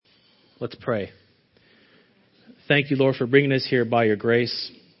Let's pray. Thank you, Lord, for bringing us here by your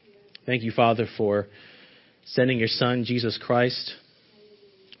grace. Thank you, Father, for sending your Son, Jesus Christ.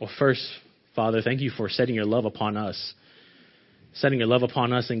 Well, first, Father, thank you for setting your love upon us. Setting your love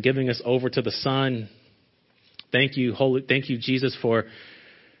upon us and giving us over to the Son. Thank you, Jesus, for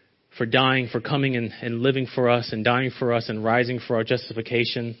dying, for coming and living for us and dying for us and rising for our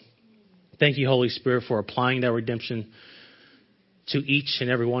justification. Thank you, Holy Spirit, for applying that redemption to each and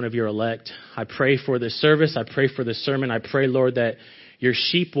every one of your elect. I pray for this service. I pray for this sermon. I pray, Lord, that your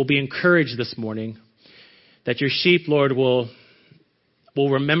sheep will be encouraged this morning. That your sheep, Lord, will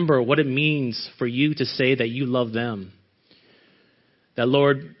remember what it means for you to say that you love them. That,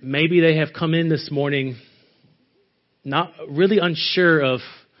 Lord, maybe they have come in this morning not really unsure of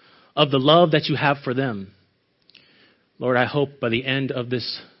the love that you have for them. Lord, I hope by the end of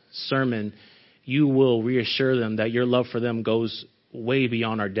this sermon, you will reassure them that your love for them goes way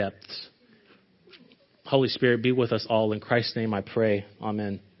beyond our depths. Holy Spirit, be with us all. In Christ's name I pray.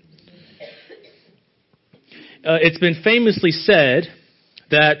 Amen. It's been famously said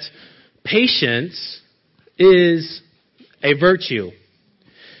that patience is a virtue.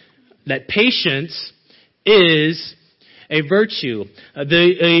 That patience is a virtue.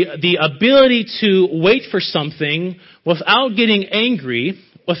 The ability to wait for something without getting angry,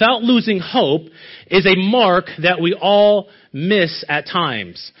 without losing hope, is a mark that we all miss at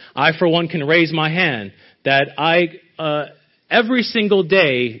times. I, for one, can raise my hand that I, every single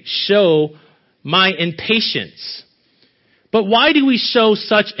day, show my impatience. But why do we show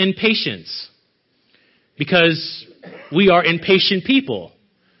such impatience? Because we are impatient people.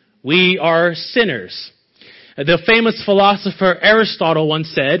 We are sinners. The famous philosopher Aristotle once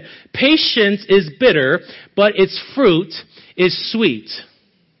said, "Patience is bitter, but its fruit is sweet."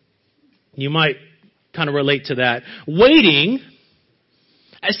 You might kind of relate to that. Waiting,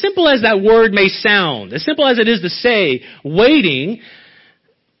 as simple as that word may sound, as simple as it is to say, waiting,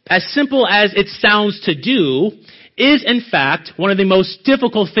 as simple as it sounds to do, is in fact one of the most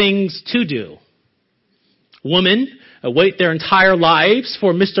difficult things to do. Women wait their entire lives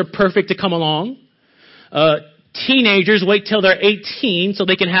for Mr. Perfect to come along. Teenagers wait till they're 18 so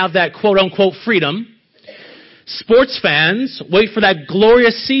they can have that quote-unquote freedom. Sports fans wait for that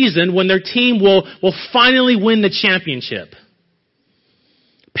glorious season when their team will finally win the championship.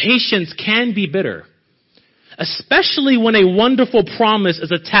 Patience can be bitter, especially when a wonderful promise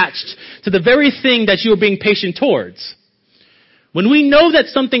is attached to the very thing that you are being patient towards. When we know that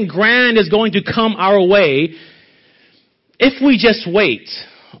something grand is going to come our way, if we just wait,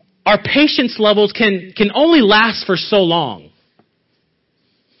 our patience levels can only last for so long.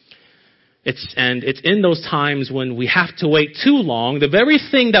 It's in those times when we have to wait too long, the very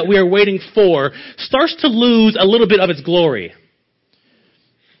thing that we are waiting for starts to lose a little bit of its glory.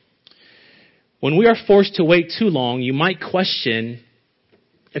 When we are forced to wait too long, you might question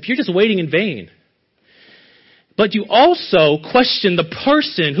if you're just waiting in vain. But you also question the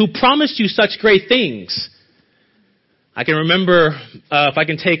person who promised you such great things. I can remember, if I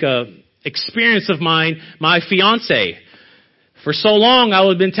can take a experience of mine, my fiance. For so long, I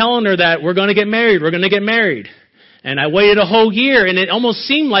had been telling her that we're going to get married. And I waited a whole year, and it almost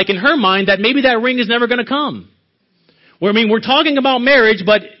seemed like in her mind that maybe that ring is never going to come. We're talking about marriage,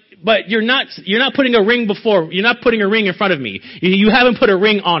 but you're not putting a ring in front of me. You haven't put a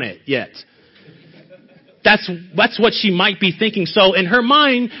ring on it yet. That's what she might be thinking. So in her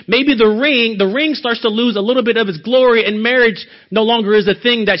mind, maybe the ring starts to lose a little bit of its glory, and marriage no longer is a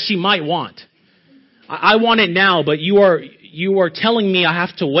thing that she might want. I want it now, but you are telling me I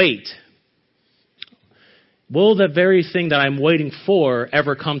have to wait. Will the very thing that I'm waiting for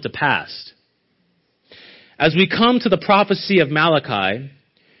ever come to pass? As we come to the prophecy of Malachi,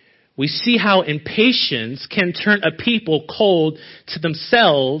 we see how impatience can turn a people cold to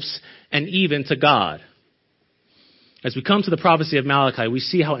themselves and even to God. As we come to the prophecy of Malachi, we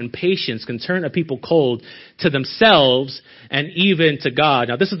see how impatience can turn a people cold to themselves and even to God.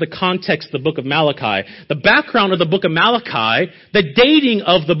 Now, this is the context of the book of Malachi. The background of the book of Malachi, the dating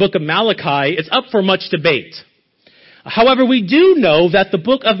of the book of Malachi, is up for much debate. However, we do know that the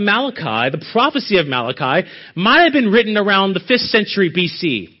book of Malachi, the prophecy of Malachi, might have been written around the 5th century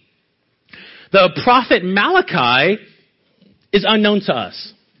BC. The prophet Malachi is unknown to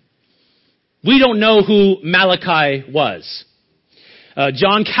us. We don't know who Malachi was.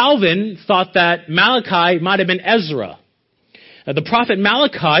 John Calvin thought that Malachi might have been Ezra. The prophet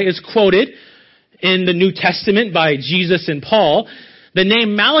Malachi is quoted in the New Testament by Jesus and Paul. The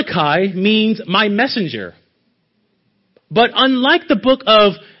name Malachi means my messenger. But unlike the book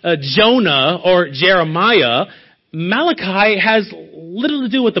of Jonah or Jeremiah, Malachi has little to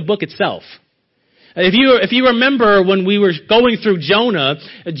do with the book itself. If you remember when we were going through Jonah's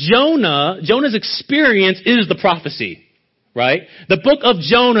experience is the prophecy, right? The book of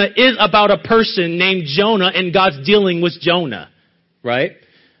Jonah is about a person named Jonah and God's dealing with Jonah, right?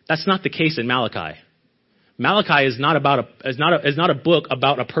 That's not the case in Malachi. Malachi is not a book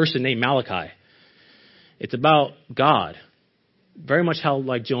about a person named Malachi. It's about God, very much how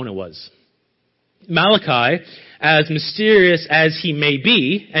like Jonah was. Malachi, as mysterious as he may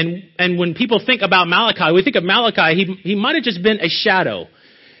be, and when people think about Malachi, we think of Malachi, he might have just been a shadow.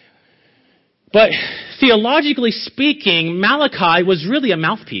 But theologically speaking, Malachi was really a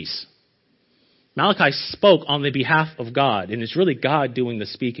mouthpiece. Malachi spoke on the behalf of God, and it's really God doing the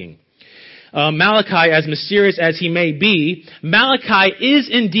speaking. Malachi, as mysterious as he may be, Malachi is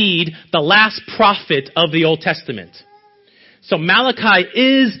indeed the last prophet of the Old Testament. So Malachi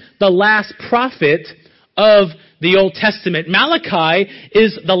is the last prophet of the Old Testament. Malachi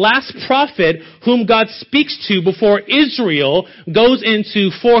is the last prophet whom God speaks to before Israel goes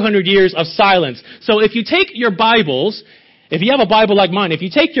into 400 years of silence. So if you take your Bibles, if you have a Bible like mine, if you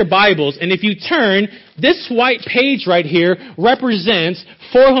take your Bibles and if you turn, this white page right here represents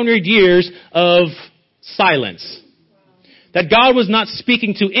 400 years of silence. That God was not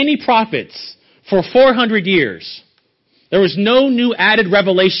speaking to any prophets for 400 years. There was no new added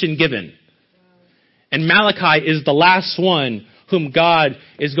revelation given. And Malachi is the last one whom God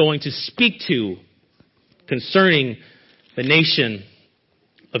is going to speak to concerning the nation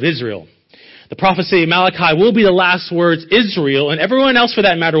of Israel. The prophecy of Malachi will be the last words Israel and everyone else for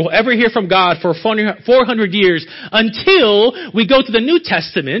that matter will ever hear from God for 400 years until we go to the New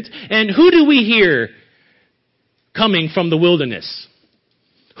Testament. And who do we hear coming from the wilderness?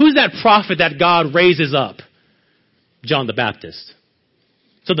 Who's that prophet that God raises up? John the Baptist.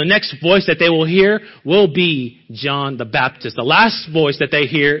 So the next voice that they will hear will be John the Baptist. The last voice that they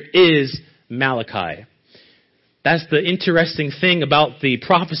hear is Malachi. That's the interesting thing about the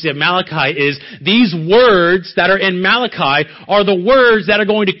prophecy of Malachi is these words that are in Malachi are the words that are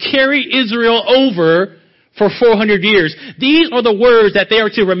going to carry Israel over for 400 years. These are the words that they are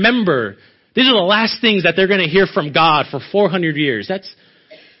to remember. These are the last things that they're going to hear from God for 400 years. That's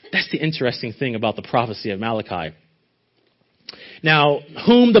the interesting thing about the prophecy of Malachi. Now,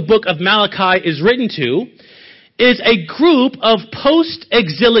 whom the book of Malachi is written to is a group of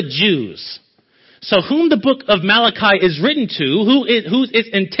post-exilic Jews. So whom the book of Malachi is written to, who it's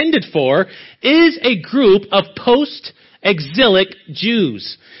intended for, is a group of post-exilic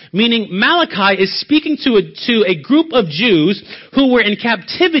Jews. Meaning Malachi is speaking to a group of Jews who were in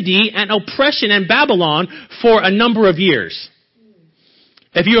captivity and oppression in Babylon for a number of years.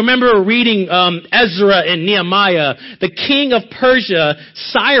 If you remember reading Ezra and Nehemiah, the king of Persia,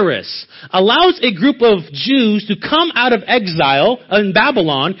 Cyrus, allows a group of Jews to come out of exile in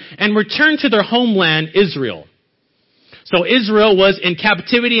Babylon and return to their homeland, Israel. So Israel was in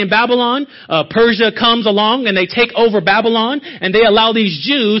captivity in Babylon. Persia comes along and they take over Babylon and they allow these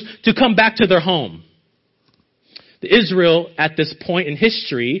Jews to come back to their home. Israel, at this point in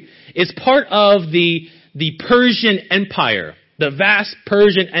history, is part of the Persian Empire. The vast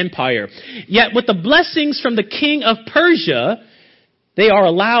Persian Empire. Yet with the blessings from the king of Persia, they are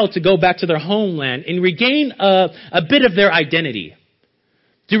allowed to go back to their homeland and regain a bit of their identity.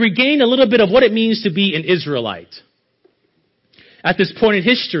 To regain a little bit of what it means to be an Israelite. At this point in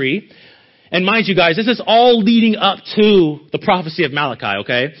history, and mind you guys, this is all leading up to the prophecy of Malachi,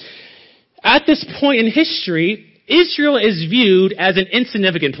 okay? At this point in history, Israel is viewed as an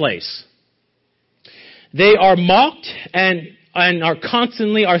insignificant place. They are mocked and are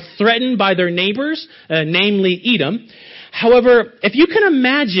constantly threatened by their neighbors, namely Edom. However, if you can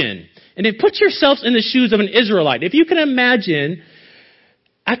imagine, and then put yourselves in the shoes of an Israelite, if you can imagine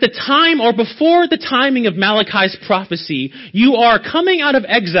at the time or before the timing of Malachi's prophecy, you are coming out of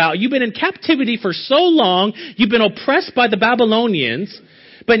exile, you've been in captivity for so long, you've been oppressed by the Babylonians,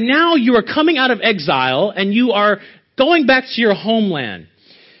 but now you are coming out of exile and you are going back to your homeland.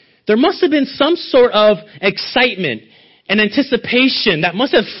 There must have been some sort of excitement and anticipation that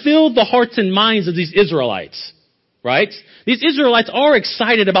must have filled the hearts and minds of these Israelites, right? These Israelites are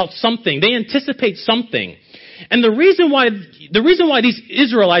excited about something. They anticipate something. And the reason why these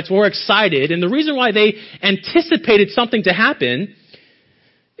Israelites were excited and the reason why they anticipated something to happen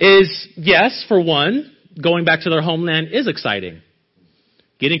is, yes, for one, going back to their homeland is exciting.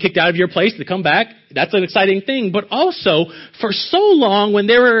 Getting kicked out of your place to come back, that's an exciting thing. But also, for so long, when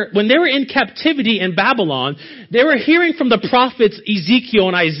they were in captivity in Babylon, they were hearing from the prophets Ezekiel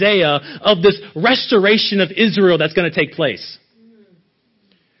and Isaiah of this restoration of Israel that's going to take place.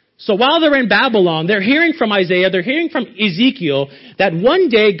 So while they're in Babylon, they're hearing from Isaiah, they're hearing from Ezekiel that one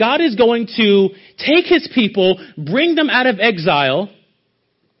day God is going to take his people, bring them out of exile,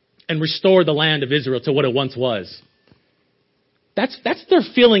 and restore the land of Israel to what it once was. That's their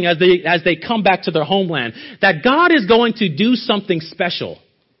feeling as they come back to their homeland, that God is going to do something special.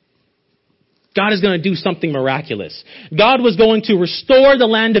 God is going to do something miraculous. God was going to restore the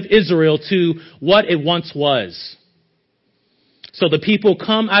land of Israel to what it once was. So the people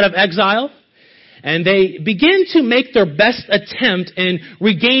come out of exile and they begin to make their best attempt in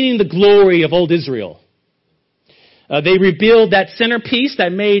regaining the glory of old Israel. They rebuild that centerpiece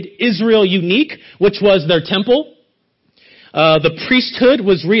that made Israel unique, which was their temple. The priesthood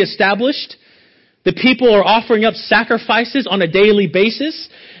was reestablished. The people are offering up sacrifices on a daily basis.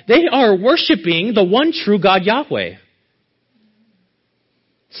 They are worshiping the one true God, Yahweh.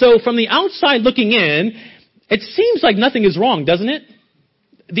 So from the outside looking in, it seems like nothing is wrong, doesn't it?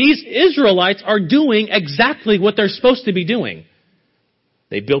 These Israelites are doing exactly what they're supposed to be doing.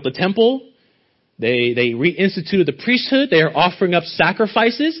 They built the temple. They reinstituted the priesthood. They are offering up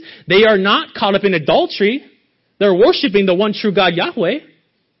sacrifices. They are not caught up in adultery. They're worshiping the one true God, Yahweh.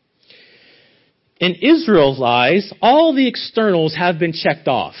 In Israel's eyes, all the externals have been checked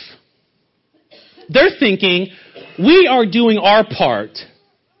off. They're thinking, we are doing our part.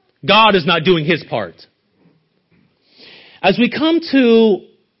 God is not doing his part. As we come to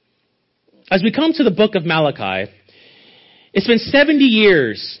the book of Malachi, it's been 70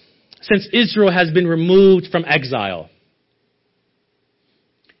 years since Israel has been removed from exile.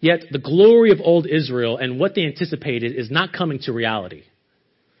 Yet the glory of old Israel and what they anticipated is not coming to reality.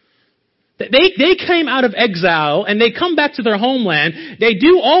 They came out of exile and they come back to their homeland. They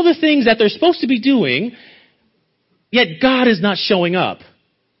do all the things that they're supposed to be doing, yet God is not showing up.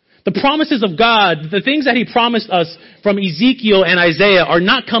 The promises of God, the things that he promised us from Ezekiel and Isaiah are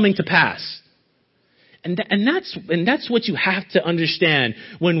not coming to pass. And that's what you have to understand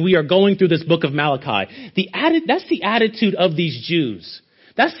when we are going through this book of Malachi. That's the attitude of these Jews.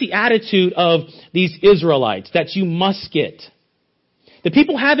 That's the attitude of these Israelites that you must get. The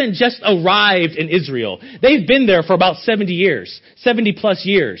people haven't just arrived in Israel. They've been there for about 70 years, 70 plus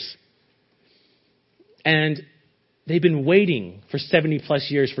years. And they've been waiting for 70 plus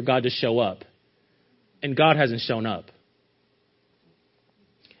years for God to show up. And God hasn't shown up.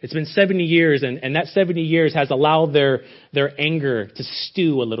 It's been 70 years, and that 70 years has allowed their anger to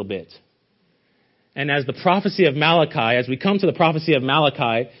stew a little bit. And as the prophecy of Malachi, as we come to the prophecy of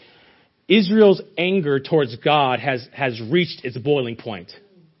Malachi, Israel's anger towards God has reached its boiling point.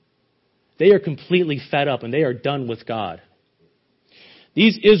 They are completely fed up and they are done with God.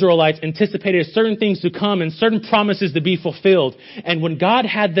 These Israelites anticipated certain things to come and certain promises to be fulfilled. And when God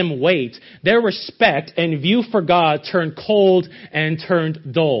had them wait, their respect and view for God turned cold and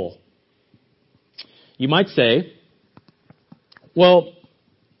turned dull. You might say, well,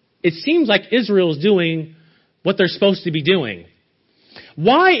 it seems like Israel is doing what they're supposed to be doing.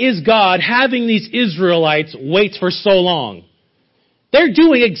 Why is God having these Israelites wait for so long? They're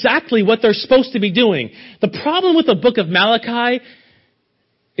doing exactly what they're supposed to be doing. The problem with the book of Malachi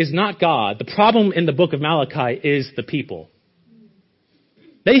is not God. The problem in the book of Malachi is the people.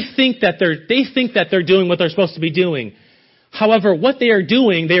 They think that they're doing what they're supposed to be doing. However, what they are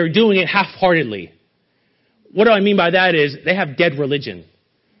doing it half-heartedly. What do I mean by that is they have dead religion.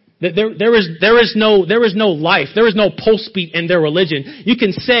 There is no life. There is no pulse beat in their religion. You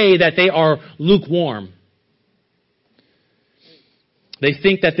can say that they are lukewarm. They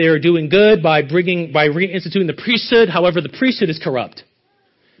think that they are doing good by reinstituting the priesthood. However, the priesthood is corrupt.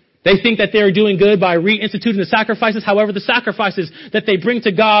 They think that they are doing good by reinstituting the sacrifices. However, the sacrifices that they bring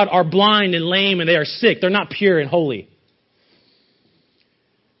to God are blind and lame and they are sick. They're not pure and holy.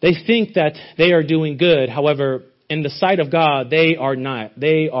 They think that they are doing good. However, in the sight of God, they are not.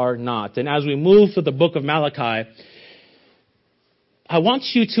 They are not. And as we move through the book of Malachi, I want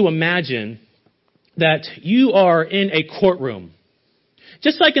you to imagine that you are in a courtroom.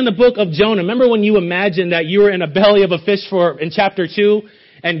 Just like in the book of Jonah. Remember when you imagined that you were in a belly of a fish in chapter 2?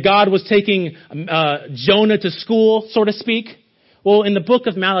 And God was taking Jonah to school, so to speak. Well, in the book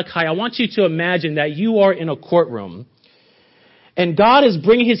of Malachi, I want you to imagine that you are in a courtroom. And God is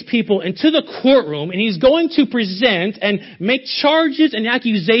bringing his people into the courtroom, and he's going to present and make charges and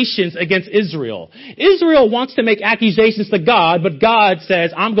accusations against Israel. Israel wants to make accusations to God, but God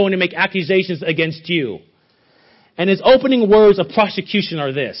says, I'm going to make accusations against you. And his opening words of prosecution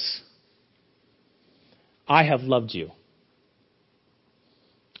are this: I have loved you.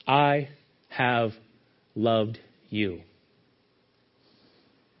 I have loved you.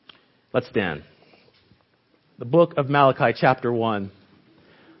 Let's stand. The book of Malachi, chapter 1,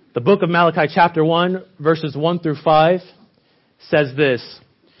 The book of Malachi chapter 1, verses 1 through 5 says this: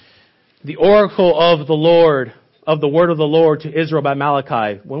 the oracle of the Lord, of the word of the Lord to Israel by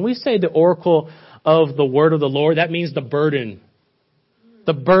Malachi. When we say the oracle of the word of the Lord, that means the burden.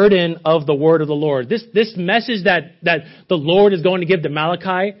 The burden of the word of the Lord. This message that the Lord is going to give to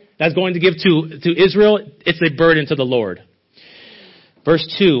Malachi, that's going to give to Israel, it's a burden to the Lord.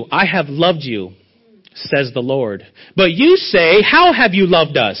 Verse 2, I have loved you, says the Lord. But you say, how have you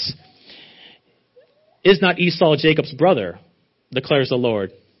loved us? Is not Esau Jacob's brother, declares the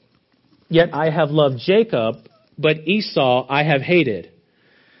Lord. Yet I have loved Jacob, but Esau I have hated.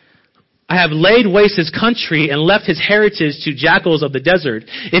 I have laid waste his country and left his heritage to jackals of the desert.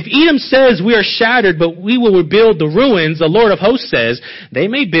 If Edom says we are shattered, but we will rebuild the ruins, the Lord of hosts says, they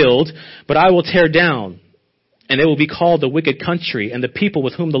may build, but I will tear down. And it will be called the wicked country, and the people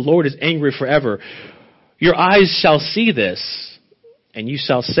with whom the Lord is angry forever. Your eyes shall see this, and you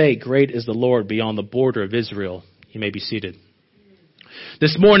shall say, great is the Lord beyond the border of Israel. You may be seated.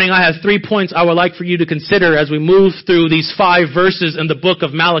 This morning I have 3 points I would like for you to consider as we move through these 5 verses in the book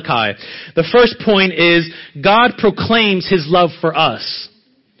of Malachi. The first point is God proclaims his love for us.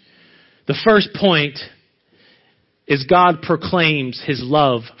 The first point is God proclaims his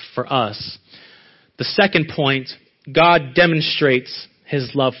love for us. The second point, God demonstrates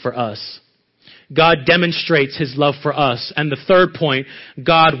his love for us. God demonstrates his love for us. And the third point,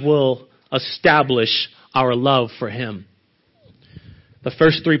 God will establish our love for him. The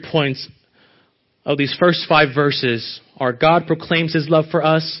first 3 points of these first 5 verses are God proclaims his love for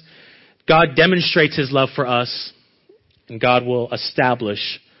us, God demonstrates his love for us, and God will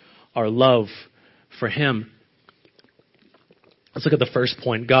establish our love for him. Let's look at the first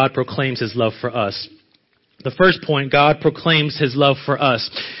point. God proclaims his love for us. The first point, God proclaims his love for us.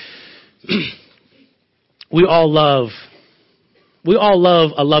 We all love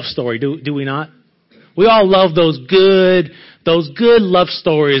a love story, do we not? We all love those good love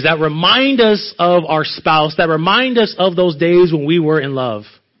stories that remind us of our spouse, that remind us of those days when we were in love.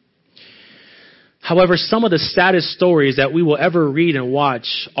 However, some of the saddest stories that we will ever read and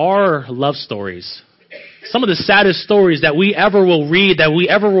watch are love stories. Some of the saddest stories that we ever will read, that we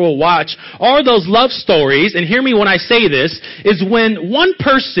ever will watch, are those love stories, and hear me when I say this, is when one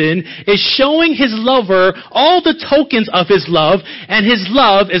person is showing his lover all the tokens of his love, and his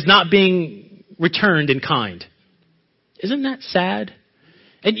love is not being returned in kind. Isn't that sad?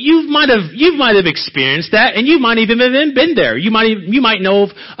 And you might have experienced that, and you might even have been there. You might know of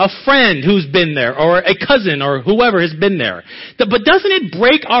a friend who's been there, or a cousin, or whoever has been there. But doesn't it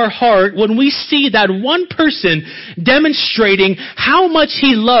break our heart when we see that one person demonstrating how much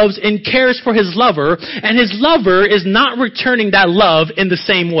he loves and cares for his lover, and his lover is not returning that love in the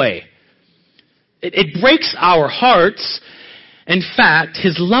same way? It breaks our hearts. In fact,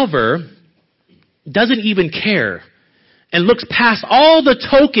 his lover doesn't even care and looks past all the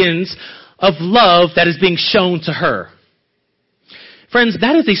tokens of love that is being shown to her. Friends,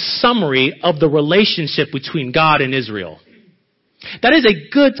 that is a summary of the relationship between God and Israel. That is a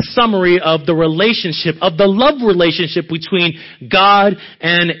good summary of the relationship, of the love relationship between God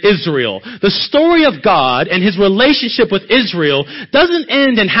and Israel. The story of God and his relationship with Israel doesn't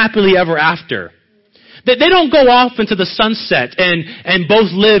end in happily ever after. They don't go off into the sunset and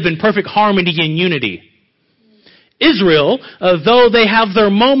both live in perfect harmony and unity. Israel, though they have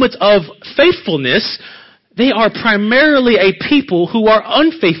their moments of faithfulness, they are primarily a people who are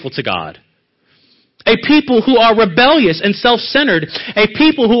unfaithful to God. A people who are rebellious and self-centered. A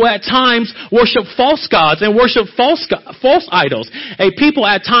people who at times worship false gods and worship false idols. A people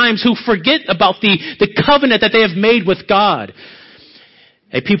at times who forget about the covenant that they have made with God.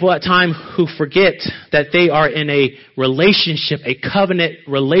 A people at times who forget that they are in a relationship, a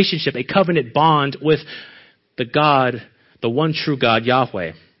covenant bond with the God, the one true God, Yahweh.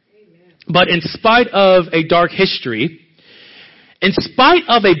 Amen. But in spite of a dark history, in spite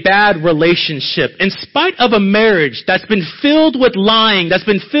of a bad relationship, in spite of a marriage that's been filled with lying, that's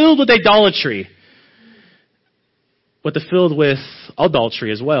been filled with idolatry, but filled with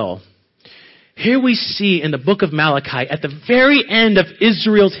adultery as well, here we see in the book of Malachi, at the very end of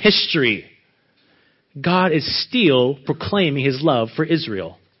Israel's history, God is still proclaiming his love for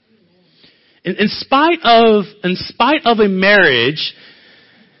Israel. In spite of a marriage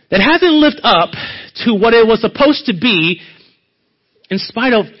that hasn't lived up to what it was supposed to be, in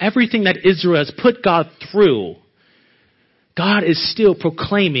spite of everything that Israel has put God through, God is still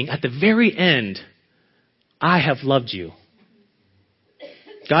proclaiming at the very end, I have loved you.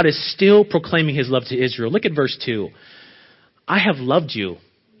 God is still proclaiming his love to Israel. Look at verse 2. I have loved you,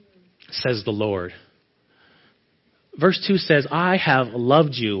 says the Lord. Verse 2 says, I have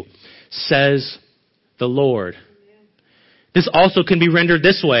loved you, says the Lord. This also can be rendered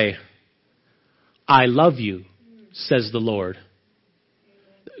this way. I love you, says the Lord.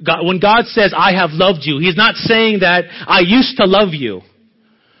 God, when God says, I have loved you, he's not saying that I used to love you.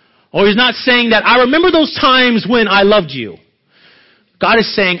 Or he's not saying that I remember those times when I loved you. God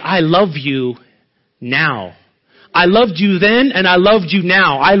is saying, I love you now. I loved you then and I loved you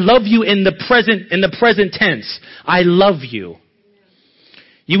now. I love you in the present tense. I love you.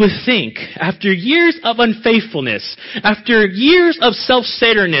 You would think, after years of unfaithfulness, after years of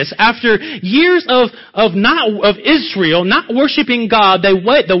self-centeredness, after years of Israel not worshiping God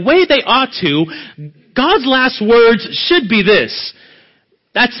the way they ought to, God's last words should be this.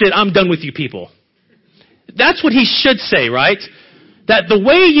 That's it, I'm done with you people. That's what he should say, right? That the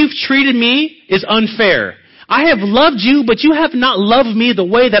way you've treated me is unfair. I have loved you, but you have not loved me the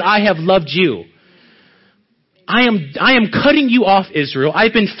way that I have loved you. I am cutting you off, Israel.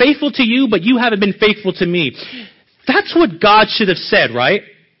 I've been faithful to you, but you haven't been faithful to me. That's what God should have said, right?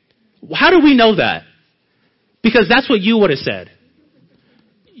 How do we know that? Because that's what you would have said.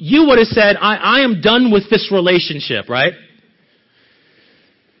 You would have said, I am done with this relationship, right?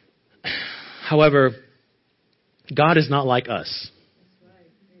 However, God is not like us.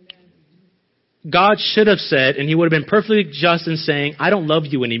 God should have said, and he would have been perfectly just in saying, I don't love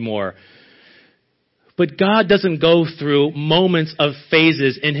you anymore. But God doesn't go through moments of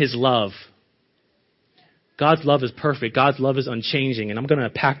phases in his love. God's love is perfect. God's love is unchanging. And I'm going to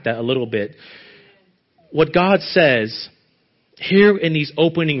unpack that a little bit. What God says here in these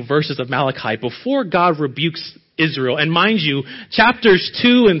opening verses of Malachi, before God rebukes Israel, and mind you, chapters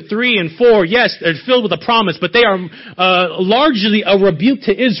 2 and 3 and 4, yes, they're filled with a promise, but they are largely a rebuke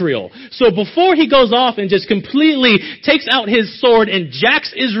to Israel. So before he goes off and just completely takes out his sword and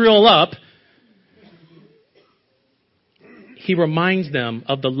jacks Israel up, he reminds them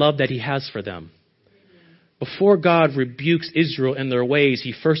of the love that he has for them. Before God rebukes Israel in their ways,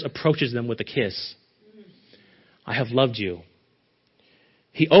 he first approaches them with a kiss. I have loved you.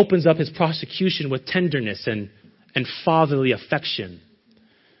 He opens up his prosecution with tenderness and fatherly affection.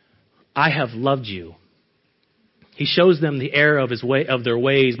 I have loved you. He shows them the error of their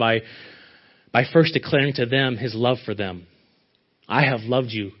ways by first declaring to them his love for them. I have loved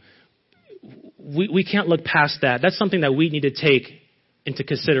you. We can't look past that. That's something that we need to take into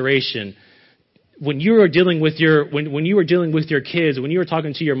consideration. When you are dealing with when you are dealing with your kids, when you are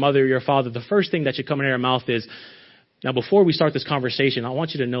talking to your mother or your father, the first thing that should come out of your mouth is, now before we start this conversation, I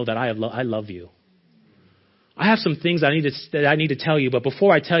want you to know that I love you. I have some things that I need to tell you, but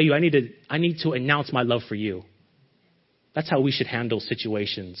before I tell you, I need to announce my love for you. That's how we should handle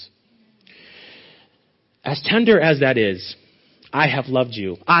situations. As tender as that is, I have loved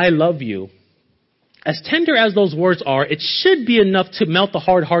you. I love you. As tender as those words are, it should be enough to melt the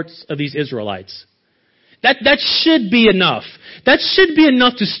hard hearts of these Israelites. That should be enough. That should be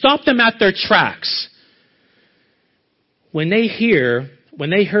enough to stop them at their tracks. When they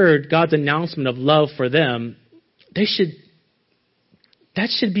heard God's announcement of love for them, that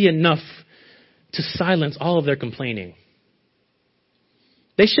should be enough to silence all of their complaining.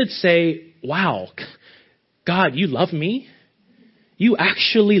 They should say, wow, God, you love me? You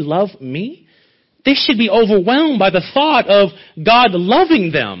actually love me? They should be overwhelmed by the thought of God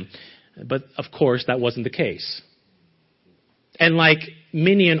loving them. But of course, that wasn't the case. And like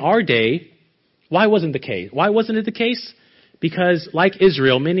many in our day, why wasn't the case? Why wasn't it the case? Because like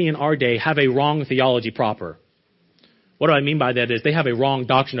Israel, many in our day have a wrong theology proper. What do I mean by that is they have a wrong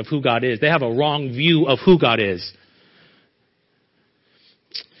doctrine of who God is. They have a wrong view of who God is.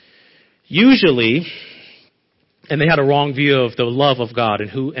 Usually, and they had a wrong view of the love of God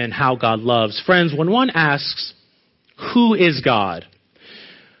and how God loves. Friends, when one asks, who is God?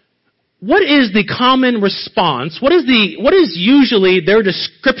 What is the common response? What is usually their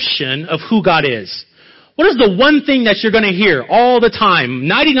description of who God is? What is the one thing that you're going to hear all the time?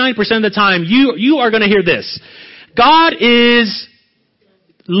 99% of the time, you are going to hear this. God is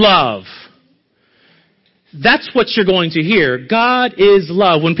love. That's what you're going to hear. God is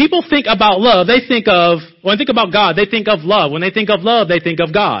love. When people think about love, when they think about God, they think of love. When they think of love, they think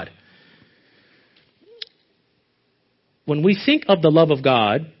of God. When we think of the love of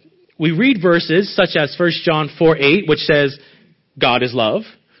God, we read verses such as 1 John 4:8, which says, God is love.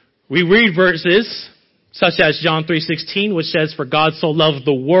 We read verses such as John 3:16, which says, for God so loved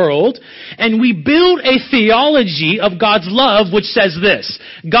the world. And we build a theology of God's love, which says this,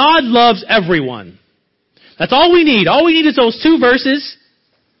 God loves everyone. That's all we need. All we need is those two verses.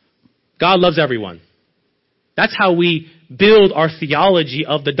 God loves everyone. That's how we build our theology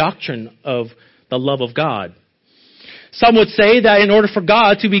of the doctrine of the love of God. Some would say that in order for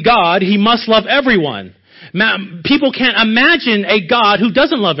God to be God, he must love everyone. People can't imagine a God who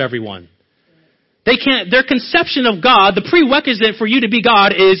doesn't love everyone. They can't, their conception of God, the prerequisite for you to be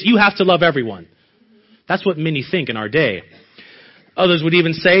God is you have to love everyone. That's what many think in our day. Others would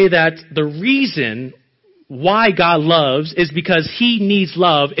even say that the reason why God loves is because he needs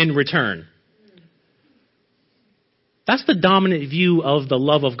love in return. That's the dominant view of the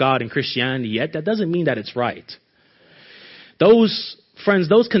love of God in Christianity, yet that doesn't mean that it's right. Those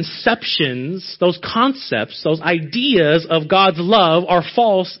conceptions, those concepts, those ideas of God's love are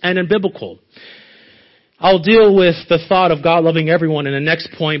false and unbiblical. I'll deal with the thought of God loving everyone in the next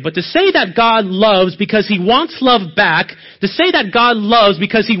point, but to say that God loves because he wants love back, to say that God loves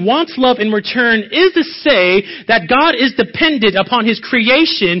because he wants love in return is to say that God is dependent upon his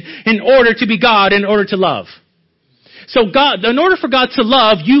creation in order to be God, in order to love. So God, in order for God to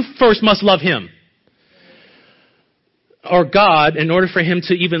love, you first must love him. Or God, in order for him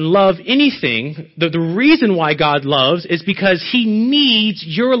to even love anything, the reason why God loves is because he needs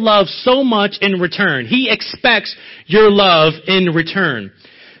your love so much in return. He expects your love in return.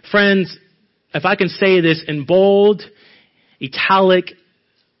 Friends, if I can say this in bold, italic,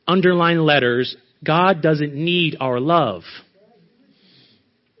 underlined letters, God doesn't need our love.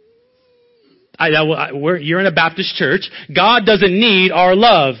 You're in a Baptist church. God doesn't need our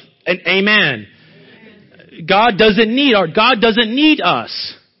love. And amen. God doesn't need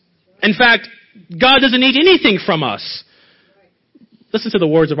us. In fact, God doesn't need anything from us. Listen to the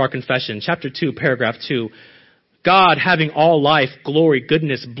words of our confession, chapter 2, paragraph 2. God having all life, glory,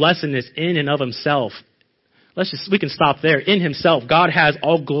 goodness, blessedness in and of himself. We can stop there. In himself, God has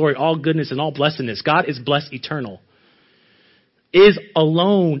all glory, all goodness, and all blessedness. God is blessed eternal. Is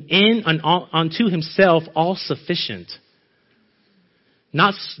alone in and unto himself all sufficient.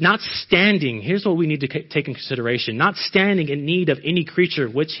 Not standing, here's what we need to take in consideration, not standing in need of any creature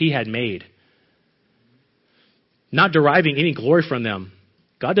which he had made. Not deriving any glory from them.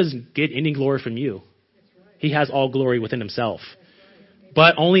 God doesn't get any glory from you. He has all glory within himself.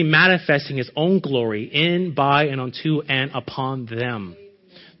 But only manifesting his own glory in, by, and unto, and upon them.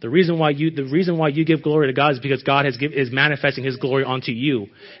 The reason why you give glory to God is because God is manifesting his glory onto you.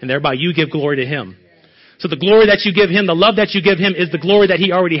 And thereby you give glory to him. So the glory that you give him, the love that you give him is the glory that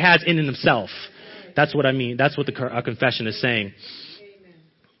he already has in himself. That's what I mean. That's what our confession is saying.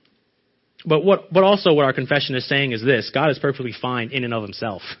 But what our confession is saying is this: God is perfectly fine in and of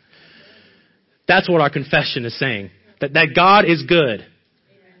himself. That's what our confession is saying. That God is good.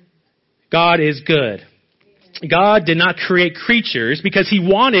 God is good. God did not create creatures because he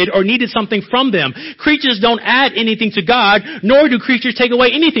wanted or needed something from them. Creatures don't add anything to God, nor do creatures take away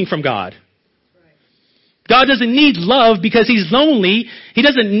anything from God. God doesn't need love because he's lonely. God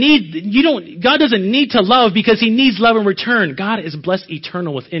doesn't need to love because he needs love in return. God is blessed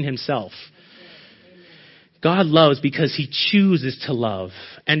eternal within himself. God loves because he chooses to love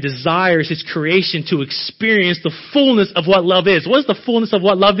and desires his creation to experience the fullness of what love is. What is the fullness of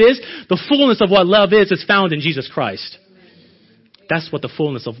what love is? The fullness of what love is found in Jesus Christ. That's what the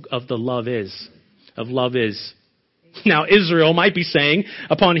fullness of the love is. Of love is. Now, Israel might be saying,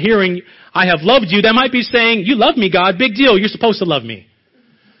 upon hearing, I have loved you, they might be saying, you love me, God, big deal, you're supposed to love me.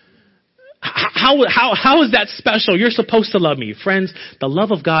 How is that special? You're supposed to love me. Friends, the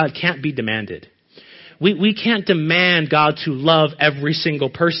love of God can't be demanded. We can't demand God to love every single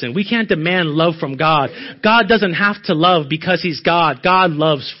person. We can't demand love from God. God doesn't have to love because he's God. God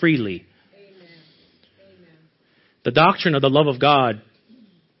loves freely. Amen. The doctrine of the love of God,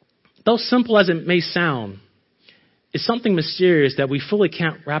 though simple as it may sound, is something mysterious that we fully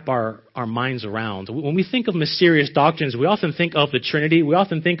can't wrap our minds around. When we think of mysterious doctrines, we often think of the Trinity. We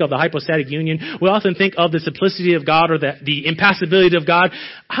often think of the hypostatic union. We often think of the simplicity of God or the impassibility of God.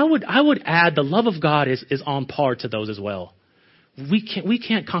 I would add the love of God is on par to those as well. We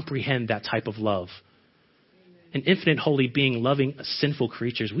can't comprehend that type of love. An infinite holy being loving sinful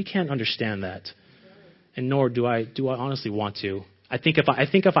creatures. We can't understand that. And nor do I honestly want to. I think if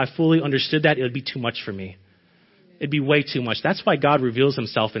I fully understood that, it would be too much for me. It'd be way too much. That's why God reveals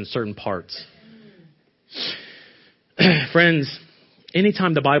himself in certain parts. Friends,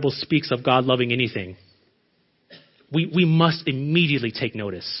 anytime the Bible speaks of God loving anything, we must immediately take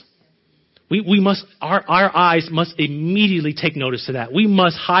notice. Our eyes must immediately take notice to that. We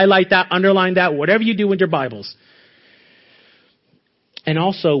must highlight that, underline that, whatever you do with your Bibles. And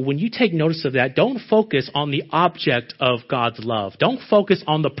also, when you take notice of that, don't focus on the object of God's love. Don't focus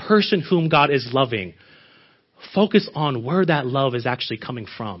on the person whom God is loving. Focus on where that love is actually coming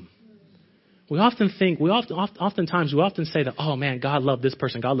from. Oftentimes we say that, oh man, God loved this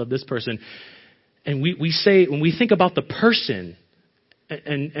person, God loved this person. And we say, when we think about the person,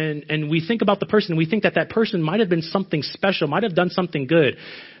 and we think about the person, we think that that person might have been something special, might have done something good.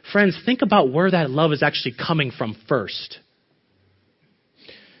 Friends, think about where that love is actually coming from first.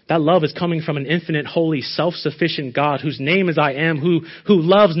 That love is coming from an infinite, holy, self-sufficient God whose name is I am, who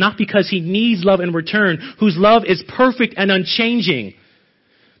loves not because he needs love in return, whose love is perfect and unchanging.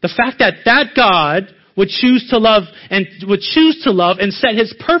 The fact that that God would choose to love and set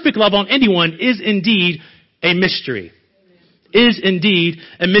his perfect love on anyone is indeed a mystery. Is indeed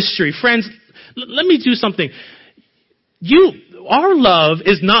a mystery. Friends, let me do something. Our love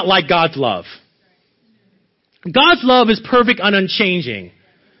is not like God's love. God's love is perfect and unchanging.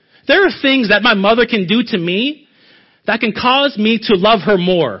 There are things that my mother can do to me that can cause me to love her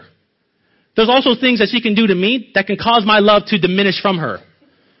more. There's also things that she can do to me that can cause my love to diminish from her.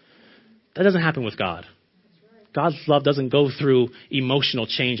 That doesn't happen with God. God's love doesn't go through emotional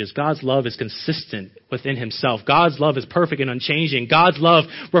changes. God's love is consistent within himself. God's love is perfect and unchanging. God's love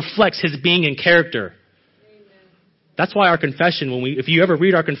reflects his being and character. Amen. That's why our confession, if you ever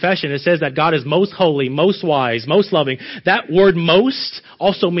read our confession, it says that God is most holy, most wise, most loving. That word most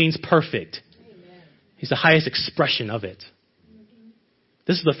also means perfect. Amen. He's the highest expression of it.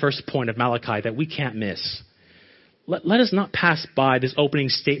 This is the first point of Malachi that we can't miss. Let us not pass by this opening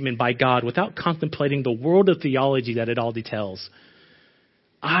statement by God without contemplating the world of theology that it all details.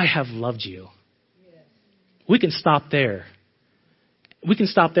 I have loved you. Yes. We can stop there. We can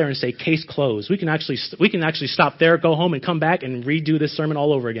stop there and say, case closed. We can actually stop there, go home, and come back and redo this sermon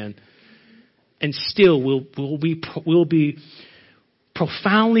all over again. And still, we'll be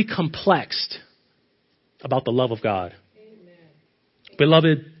profoundly complexed about the love of God. Amen.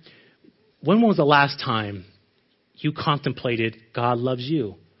 Beloved, when was the last time you contemplated God loves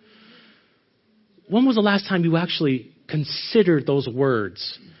you? When was the last time you actually considered those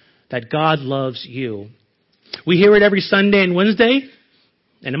words, that God loves you? We hear it every Sunday and Wednesday,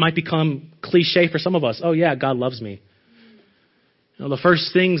 and it might become cliche for some of us. Oh yeah, God loves me. You know, the first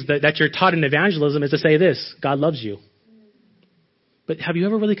things that you're taught in evangelism is to say this: God loves you. But have you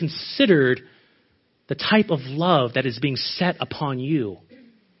ever really considered the type of love that is being set upon you?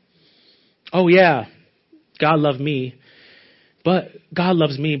 Oh yeah, God loves me, but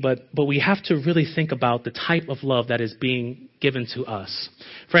we have to really think about the type of love that is being given to us.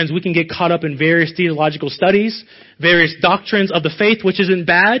 Friends, we can get caught up in various theological studies, various doctrines of the faith, which isn't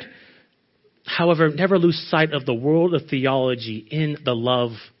bad. However, never lose sight of the world of theology in the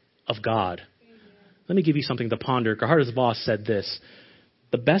love of God. Amen. Let me give you something to ponder. Gerhardus Voss said this: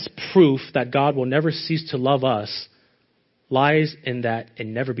 the best proof that God will never cease to love us lies in that it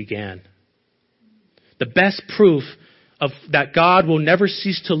never began. The best proof of that God will never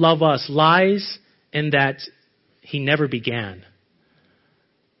cease to love us lies in that he never began.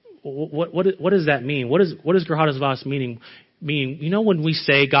 What does that mean? What does Gerhardus Voss mean? You know, when we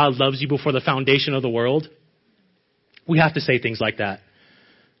say God loves you before the foundation of the world, we have to say things like that.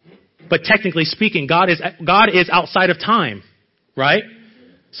 But technically speaking, God is outside of time, right?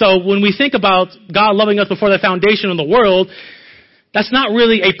 So when we think about God loving us before the foundation of the world, that's not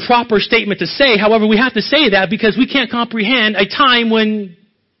really a proper statement to say. However, we have to say that because we can't comprehend a time when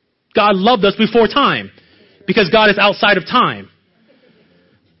God loved us before time, because God is outside of time.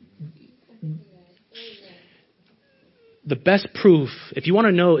 The best proof, if you want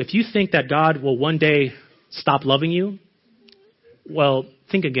to know, if you think that God will one day stop loving you, well,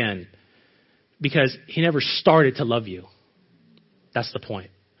 think again, because he never started to love you. That's the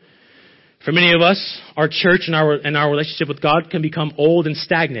point. For many of us, our church and our relationship with God can become old and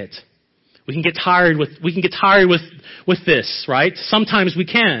stagnant. We can get tired with this, right? Sometimes we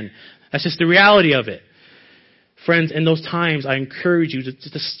can. That's just the reality of it. Friends, in those times, I encourage you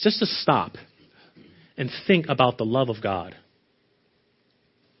just to stop and think about the love of God.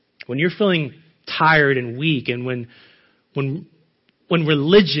 When you're feeling tired and weak, and when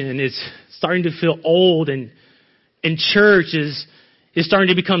religion is starting to feel old, and church is starting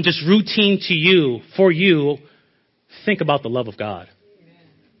to become just routine for you, think about the love of God.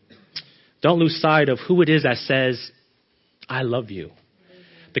 Amen. Don't lose sight of who it is that says, I love you. Amen.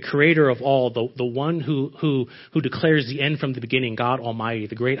 The creator of all, the one who declares the end from the beginning, God Almighty,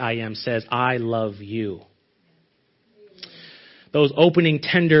 the great I am, says, I love you. Amen. Those opening,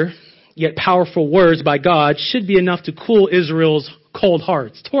 tender, yet powerful words by God should be enough to cool Israel's cold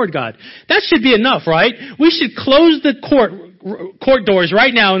hearts toward God. That should be enough, right? We should close the court doors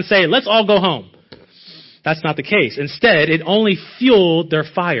right now and say, let's all go home. That's not the case. Instead, it only fueled their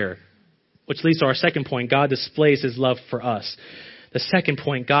fire, which leads to our second point. God displays his love for us. The second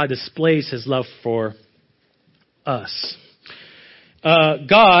point, God displays his love for us.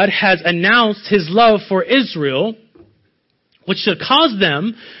 God has announced his love for Israel, which should cause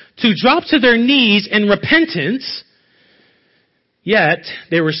them to drop to their knees in repentance, yet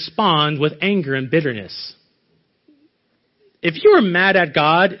they respond with anger and bitterness. If you were mad at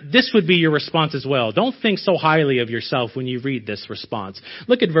God, this would be your response as well. Don't think so highly of yourself when you read this response.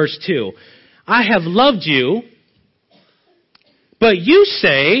 Look at verse 2. I have loved you, but you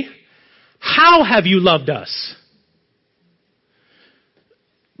say, how have you loved us?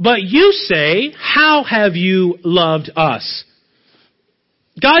 But you say, how have you loved us?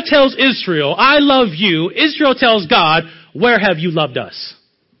 God tells Israel, I love you. Israel tells God, where have you loved us?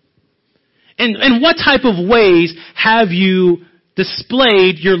 And what type of ways have you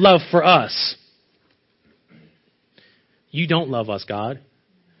displayed your love for us? You don't love us, God.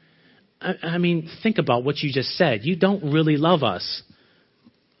 I mean, think about what you just said. You don't really love us.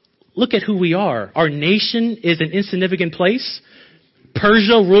 Look at who we are. Our nation is an insignificant place.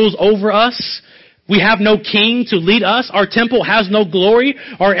 Persia rules over us. We have no king to lead us. Our temple has no glory.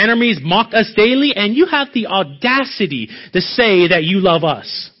 Our enemies mock us daily. And you have the audacity to say that you love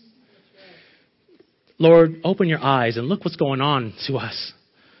us. Lord, open your eyes and look what's going on to us.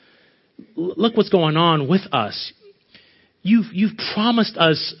 Look what's going on with us. You've promised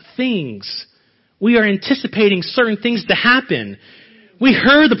us things. We are anticipating certain things to happen. We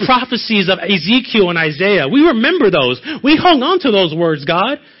heard the prophecies of Ezekiel and Isaiah. We remember those. We hung on to those words,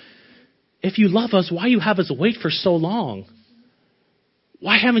 God. If you love us, why you have us wait for so long?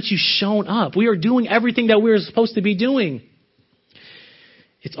 Why haven't you shown up? We are doing everything that we're supposed to be doing.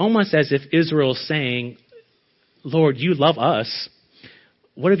 It's almost as if Israel is saying, Lord, you love us.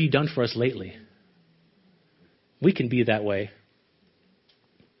 What have you done for us lately? We can be that way.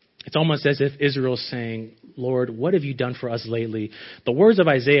 It's almost as if Israel is saying, Lord, what have you done for us lately? The words of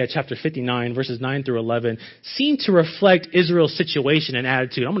Isaiah chapter 59, verses 9 through 11, seem to reflect Israel's situation and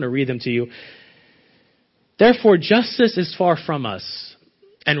attitude. I'm going to read them to you. Therefore, justice is far from us,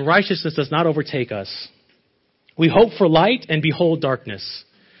 and righteousness does not overtake us. We hope for light and behold darkness,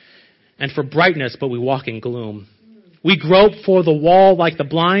 and for brightness, but we walk in gloom. We grope for the wall like the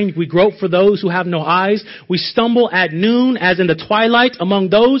blind. We grope for those who have no eyes. We stumble at noon as in the twilight.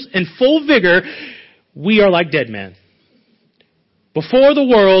 Among those in full vigor, we are like dead men. Before the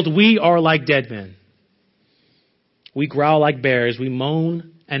world, we are like dead men. We growl like bears. We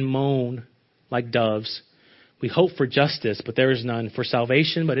moan and moan like doves. We hope for justice, but there is none. For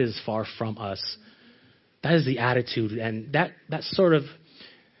salvation, but it is far from us. That is the attitude. And that sort of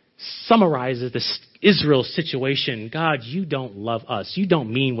summarizes this Israel's situation. God, you don't love us. You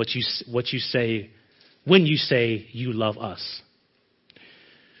don't mean what you say when you say you love us.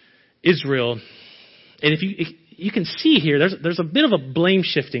 Israel, and if you can see here, there's a bit of a blame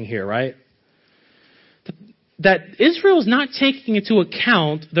shifting here, right? That Israel is not taking into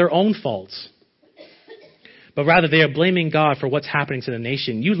account their own faults, but rather they are blaming God for what's happening to the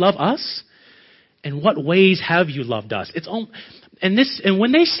nation. You love us? In what ways have you loved us? And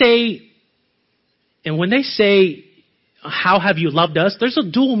when they say, how have you loved us? There's a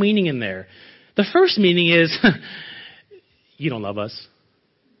dual meaning in there. The first meaning is, you don't love us.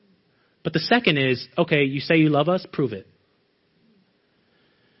 But the second is, okay, you say you love us, prove it.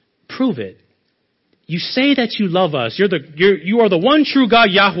 Prove it. You say that you love us. You are the one true God,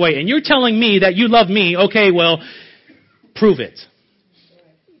 Yahweh, and you're telling me that you love me. Okay, well, prove it.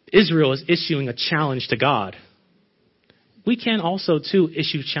 Israel is issuing a challenge to God. We can also, too,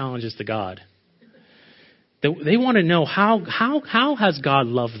 issue challenges to God. They want to know how has God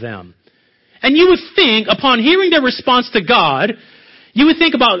loved them? And you would think, upon hearing their response to God, you would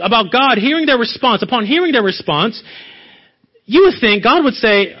think about God hearing their response. Upon hearing their response, you would think God would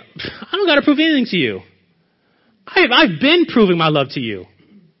say, I don't got to prove anything to you. I've been proving my love to you.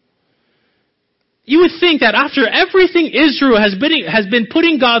 You would think that after everything Israel has been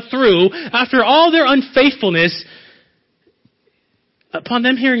putting God through, after all their unfaithfulness, upon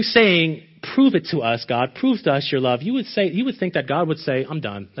them saying, prove it to us, God, prove to us your love, you would think that God would say, I'm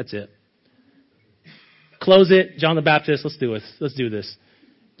done. That's it. Close it. John the Baptist, let's do it. Let's do this.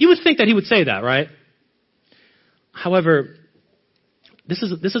 You would think that he would say that, right? However, this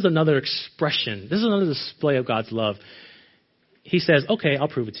is another expression. This is another display of God's love. He says, okay, I'll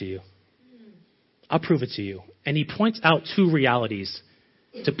prove it to you. I'll prove it to you. And he points out two realities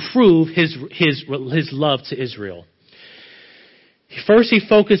to prove his love to Israel. First, he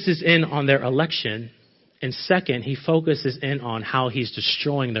focuses in on their election. And second, he focuses in on how he's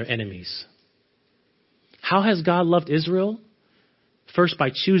destroying their enemies. How has God loved Israel? First,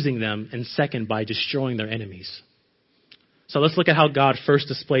 by choosing them, and second, by destroying their enemies. So let's look at how God first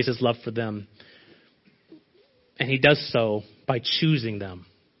displays his love for them. And he does so by choosing them.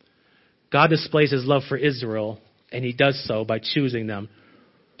 God displays his love for Israel, and he does so by choosing them.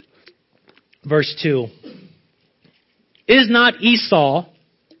 Verse 2. Is not Esau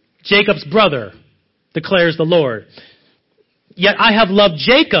Jacob's brother, declares the Lord. Yet I have loved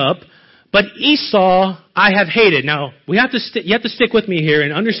Jacob, but Esau I have hated. Now, you have to stick with me here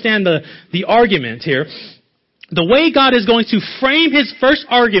and understand the argument here. The way God is going to frame his first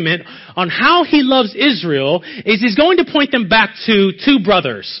argument on how he loves Israel is he's going to point them back to two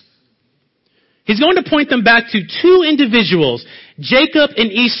brothers. He's going to point them back to two individuals, Jacob and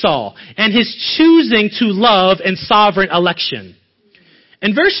Esau, and his choosing to love and sovereign election.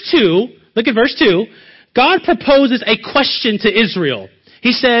 In verse 2, look at verse 2, God proposes a question to Israel.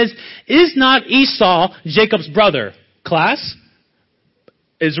 He says, is not Esau Jacob's brother? Class?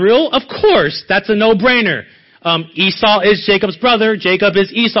 Israel? Of course, that's a no-brainer. Esau is Jacob's brother. Jacob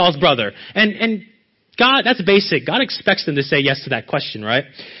is Esau's brother. And God, that's basic. God expects them to say yes to that question, right?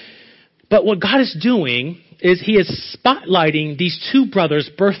 But what God is doing is he is spotlighting these two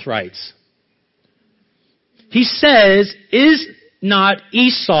brothers' birthrights. He says, is not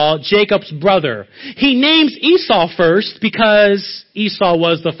Esau Jacob's brother? He names Esau first because Esau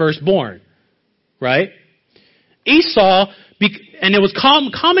was the firstborn, right? Esau, and it was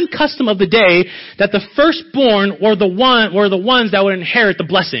common custom of the day that the firstborn were the ones that would inherit the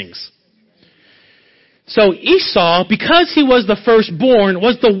blessings. So Esau, because he was the firstborn,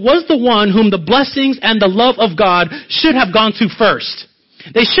 was the one whom the blessings and the love of God should have gone to first.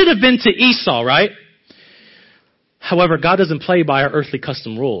 They should have been to Esau, right? However, God doesn't play by our earthly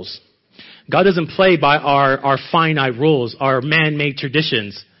custom rules. God doesn't play by our finite rules, our man-made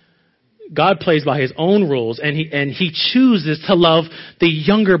traditions. God plays by his own rules, and he chooses to love the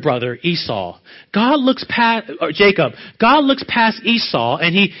younger brother, Esau. God looks past Jacob. God looks past Esau,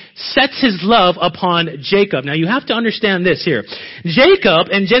 and he sets his love upon Jacob. Now, you have to understand this here. Jacob,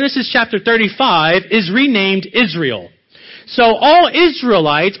 in Genesis chapter 35, is renamed Israel. So all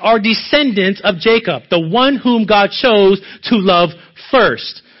Israelites are descendants of Jacob, the one whom God chose to love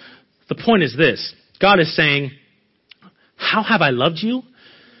first. The point is this. God is saying, how have I loved you?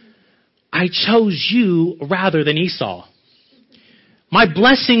 I chose you rather than Esau. My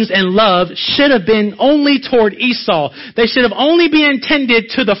blessings and love should have been only toward Esau. They should have only been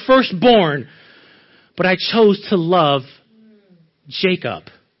intended to the firstborn. But I chose to love Jacob.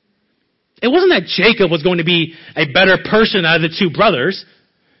 It wasn't that Jacob was going to be a better person out of the two brothers.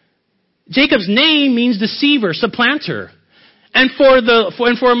 Jacob's name means deceiver, supplanter. And for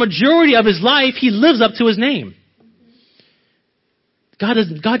a majority of his life, he lives up to his name. God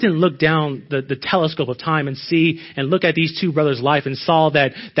didn't look down the telescope of time and look at these two brothers' life and saw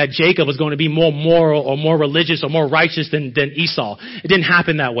that Jacob was going to be more moral or more religious or more righteous than Esau. It didn't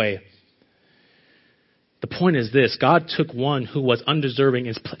happen that way. The point is this. God took one who was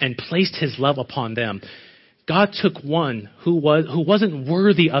undeserving and placed his love upon them. God took one who wasn't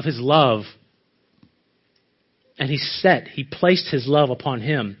worthy of his love, and he placed his love upon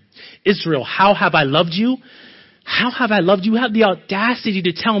him. Israel, how have I loved you? How have I loved you? You have the audacity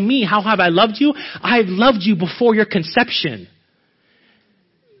to tell me, how have I loved you? I have loved you before your conception.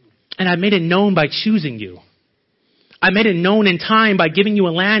 And I made it known by choosing you. I made it known in time by giving you a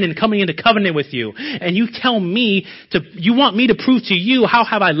land and coming into covenant with you. And you tell me you want me to prove to you, how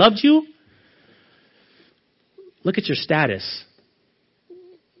have I loved you? Look at your status.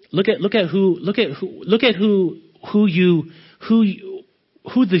 Look at who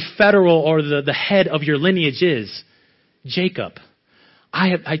the federal or the head of your lineage is. Jacob.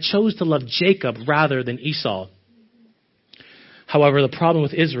 I chose to love Jacob rather than Esau. However, the problem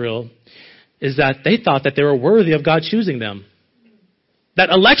with Israel is that they thought that they were worthy of God choosing them. That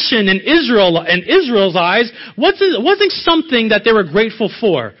election in Israel's eyes wasn't something that they were grateful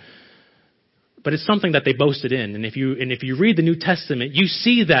for, but it's something that they boasted in. And if you read the New Testament, you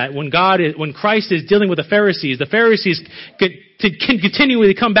see that when Christ is dealing with the Pharisees can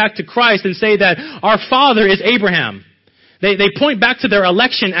continually come back to Christ and say that our father is Abraham. They point back to their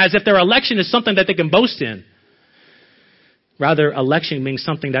election as if their election is something that they can boast in. Rather, election means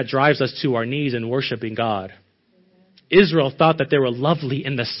something that drives us to our knees in worshiping God. Israel thought that they were lovely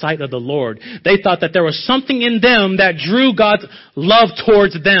in the sight of the Lord. They thought that there was something in them that drew God's love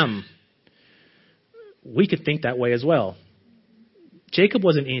towards them. We could think that way as well. Jacob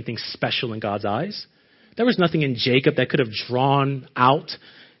wasn't anything special in God's eyes. There was nothing in Jacob that could have drawn out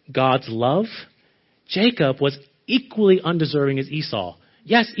God's love. Jacob was equally undeserving as Esau.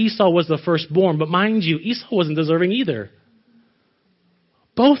 Yes, Esau was the firstborn, but mind you, Esau wasn't deserving either.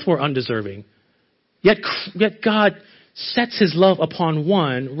 Both were undeserving. Yet God sets his love upon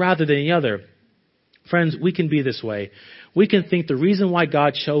one rather than the other. Friends, we can be this way. We can think the reason why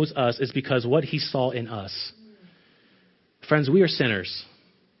God chose us is because what he saw in us. Friends, we are sinners.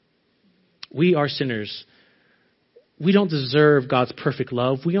 We are sinners. We don't deserve God's perfect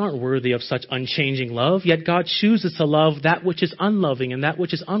love. We aren't worthy of such unchanging love. Yet God chooses to love that which is unloving and that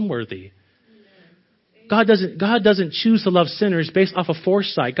which is unworthy. God doesn't choose to love sinners based off of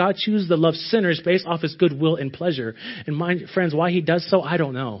foresight. God chooses to love sinners based off his goodwill and pleasure. And my friends, why he does so, I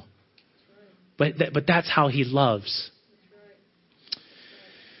don't know. But that's how he loves.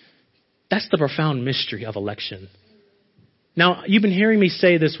 That's the profound mystery of election. Now, you've been hearing me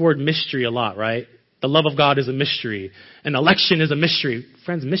say this word mystery a lot, right? The love of God is a mystery. And election is a mystery.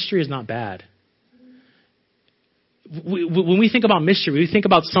 Friends, mystery is not bad. When we think about mystery, we think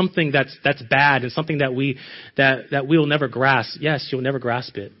about something that's bad and something that we'll never grasp. Yes, you'll never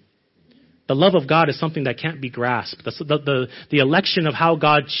grasp it. The love of God is something that can't be grasped. The election of how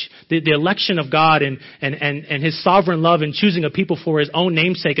God, the election of God and his sovereign love in choosing a people for his own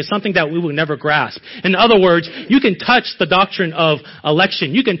namesake is something that we will never grasp. In other words, you can touch the doctrine of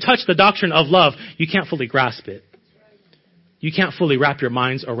election. You can touch the doctrine of love. You can't fully grasp it. You can't fully wrap your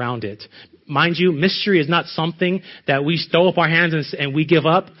minds around it. Mind you, mystery is not something that we throw up our hands and we give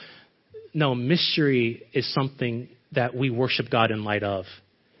up. No, mystery is something that we worship God in light of.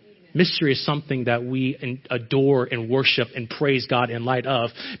 Mystery is something that we adore and worship and praise God in light of,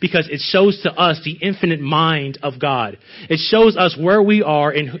 because it shows to us the infinite mind of God. It shows us where we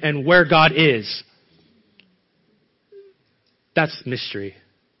are and where God is. That's mystery.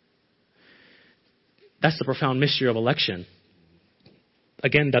 That's the profound mystery of election.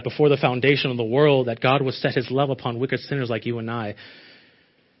 Again, that before the foundation of the world, that God would set his love upon wicked sinners like you and I.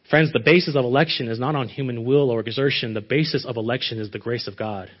 Friends, the basis of election is not on human will or exertion. The basis of election is the grace of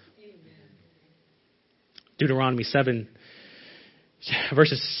God. Deuteronomy 7,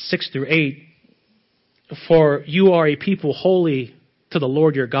 verses 6 through 8. For you are a people holy to the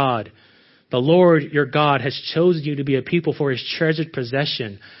Lord your God. The Lord your God has chosen you to be a people for his treasured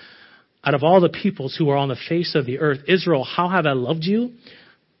possession. Out of all the peoples who are on the face of the earth, Israel, how have I loved you?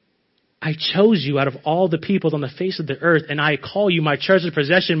 I chose you out of all the peoples on the face of the earth, and I call you my treasured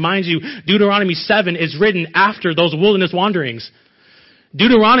possession. Mind you, Deuteronomy 7 is written after those wilderness wanderings.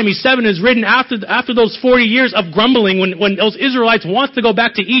 Deuteronomy 7 is written after those 40 years of grumbling when those Israelites want to go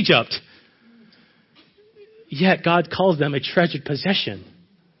back to Egypt. Yet God calls them a treasured possession.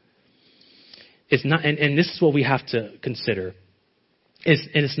 It's not, and this is what we have to consider.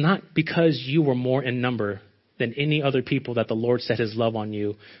 It's not because you were more in number than any other people that the Lord set his love on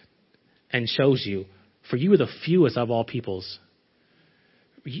you and chose you. For you were the fewest of all peoples.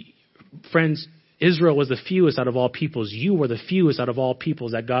 Friends, Israel was the fewest out of all peoples. You were the fewest out of all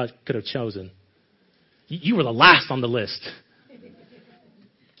peoples that God could have chosen. You were the last on the list.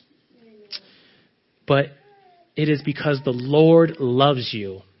 But it is because the Lord loves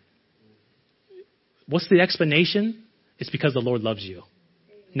you. What's the explanation? It's because the Lord loves you.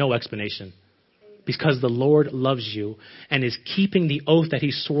 No explanation. Because the Lord loves you and is keeping the oath that he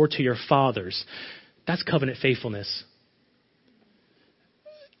swore to your fathers. That's covenant faithfulness.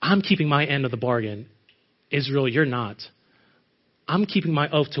 I'm keeping my end of the bargain. Israel, you're not. I'm keeping my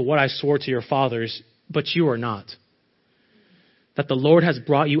oath to what I swore to your fathers, but you are not. That the Lord has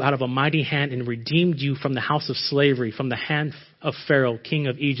brought you out of a mighty hand and redeemed you from the house of slavery, from the hand of Pharaoh, king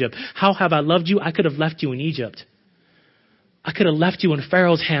of Egypt. How have I loved you? I could have left you in Egypt. I could have left you in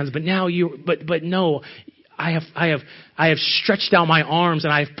Pharaoh's hands, but now but no, I have stretched out my arms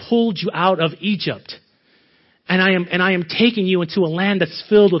and I have pulled you out of Egypt. And I am taking you into a land that's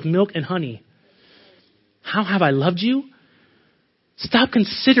filled with milk and honey. How have I loved you? Stop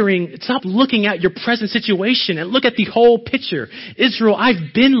looking at your present situation and look at the whole picture. Israel,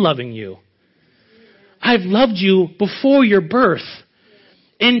 I've been loving you. I've loved you before your birth.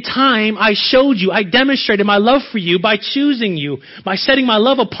 In time, I showed you, I demonstrated my love for you by choosing you, by setting my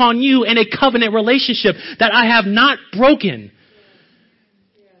love upon you in a covenant relationship that I have not broken.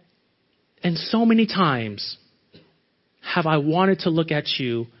 And so many times have I wanted to look at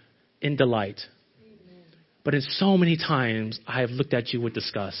you in delight. But in so many times, I have looked at you with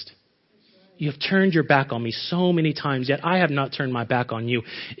disgust. You have turned your back on me so many times, yet I have not turned my back on you.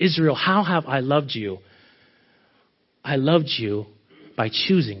 Israel, how have I loved you? I loved you by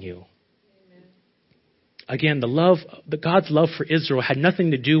choosing you. Again, God's love for Israel had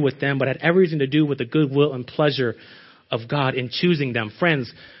nothing to do with them, but had everything to do with the goodwill and pleasure of God in choosing them.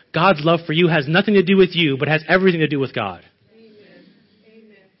 Friends, God's love for you has nothing to do with you, but has everything to do with God. Amen.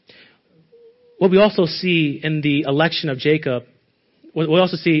 What we also see in the election of Jacob,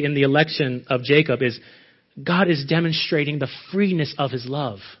 is God is demonstrating the freeness of his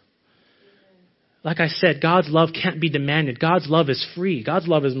love. Like I said, God's love can't be demanded. God's love is free. God's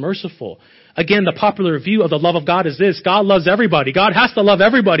love is merciful. Again, the popular view of the love of God is this: God loves everybody. God has to love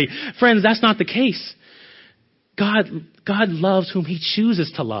everybody. Friends, that's not the case. God loves whom he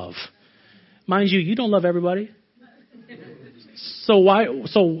chooses to love. Mind you, you don't love everybody. So why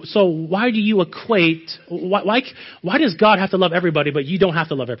do you equate, why does God have to love everybody, but you don't have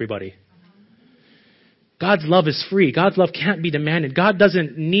to love everybody? God's love is free. God's love can't be demanded. God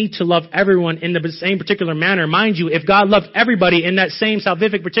doesn't need to love everyone in the same particular manner. Mind you, if God loved everybody in that same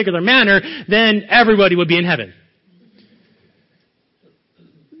salvific particular manner, then everybody would be in heaven.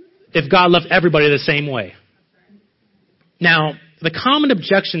 If God loved everybody the same way. Now, the common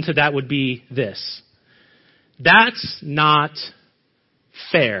objection to that would be this: that's not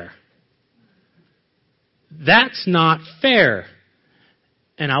fair. That's not fair.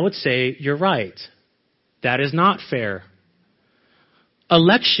 And I would say, you're right. That is not fair.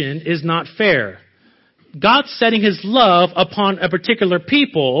 Election is not fair. God setting his love upon a particular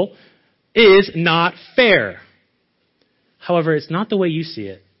people is not fair. However, it's not the way you see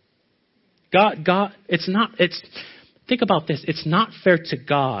it. Think about this. It's not fair to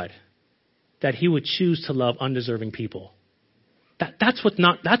God that he would choose to love undeserving people. That's what's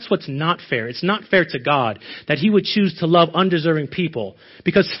not fair. It's not fair to God that he would choose to love undeserving people,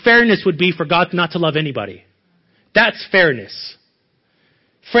 because fairness would be for God not to love anybody. That's fairness.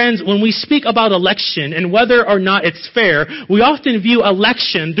 Friends, when we speak about election and whether or not it's fair, we often view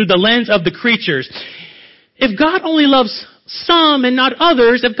election through the lens of the creatures. If God only loves some and not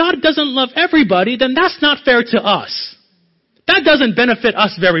others, if God doesn't love everybody, then that's not fair to us. That doesn't benefit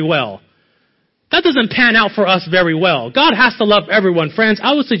us very well. That doesn't pan out for us very well. God has to love everyone. Friends,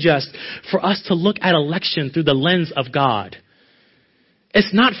 I would suggest for us to look at election through the lens of God.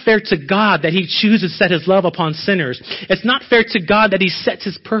 It's not fair to God that he chooses to set his love upon sinners. It's not fair to God that he sets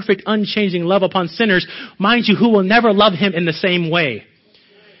his perfect, unchanging love upon sinners, mind you, who will never love him in the same way.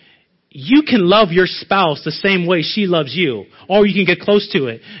 You can love your spouse the same way she loves you, or you can get close to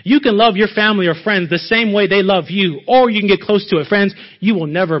it. You can love your family or friends the same way they love you, or you can get close to it. Friends, you will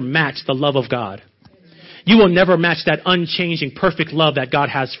never match the love of God. You will never match that unchanging, perfect love that God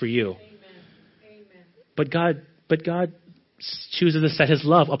has for you. But God chooses to set his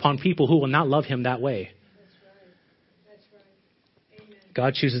love upon people who will not love him that way. That's right. Amen.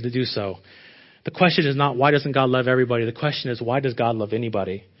 God chooses to do so. The question is not, why doesn't God love everybody? The question is, why does God love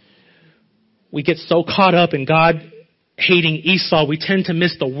anybody? We get so caught up in God hating Esau, we tend to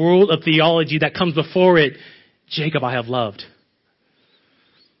miss the world of theology that comes before it. Jacob I have loved.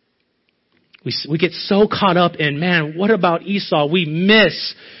 We get so caught up in, man, what about Esau? We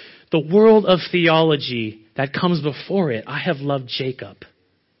miss the world of theology that comes before it. I have loved Jacob.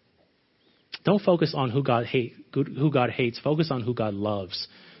 Don't focus on who God hates. Focus on who God loves.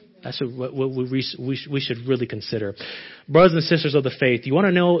 That's what we should really consider. Brothers and sisters of the faith, you want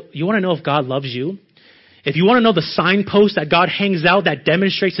to know if God loves you? If you want to know the signpost that God hangs out that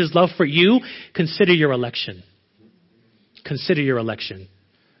demonstrates his love for you, consider your election. Consider your election.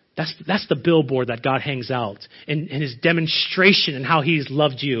 That's the billboard that God hangs out in his demonstration and how he's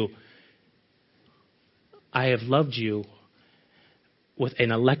loved you. I have loved you with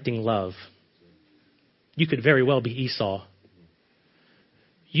an electing love. You could very well be Esau.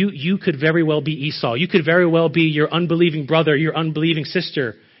 You could very well be Esau. You could very well be your unbelieving brother, your unbelieving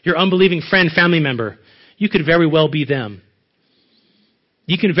sister, your unbelieving friend, family member. You could very well be them.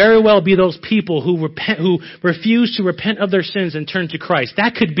 You can very well be those people who refuse to repent of their sins and turn to Christ.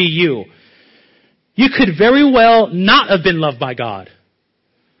 That could be you. You could very well not have been loved by God.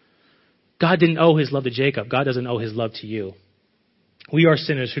 God didn't owe his love to Jacob. God doesn't owe his love to you. We are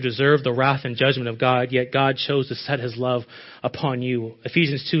sinners who deserve the wrath and judgment of God, yet God chose to set his love upon you.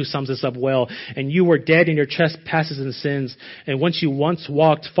 Ephesians 2 sums this up well. And you were dead in your trespasses and sins. And once you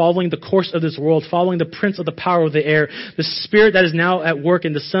walked, following the course of this world, following the prince of the power of the air, the spirit that is now at work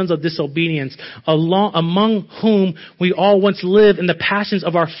in the sons of disobedience, among whom we all once lived in the passions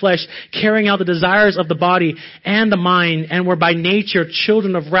of our flesh, carrying out the desires of the body and the mind, and were by nature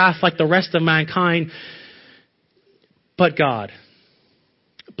children of wrath like the rest of mankind. But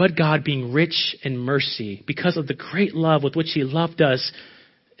God, being rich in mercy, because of the great love with which he loved us,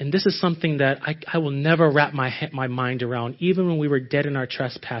 and this is something that I will never wrap my mind around, even when we were dead in our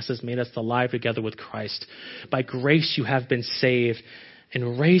trespasses, made us alive together with Christ. By grace you have been saved,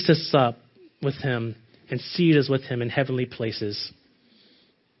 and raised us up with him, and seated us with him in heavenly places.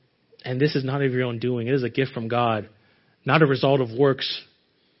 And this is not of your own doing. It is a gift from God, not a result of works,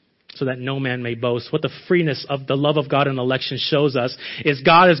 so that no man may boast. What the freeness of the love of God in election shows us is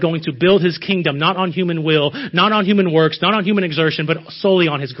God is going to build his kingdom, not on human will, not on human works, not on human exertion, but solely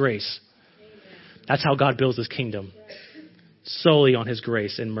on his grace. Amen. That's how God builds his kingdom. Solely on his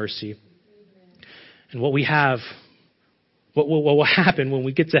grace and mercy. And what we have, what will happen when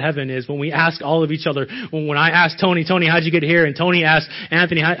we get to heaven is when we ask all of each other, when I ask Tony, how'd you get here? And Tony asks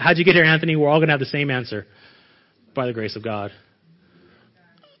Anthony, how'd you get here, Anthony? We're all going to have the same answer. By the grace of God.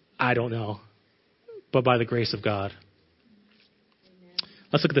 I don't know. But by the grace of God.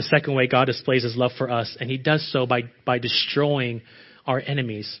 Let's look at the second way God displays his love for us. And he does so by destroying our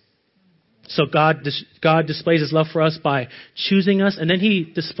enemies. So God displays his love for us by choosing us. And then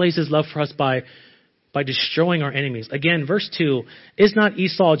he displays his love for us by destroying our enemies. Again, verse 2, is not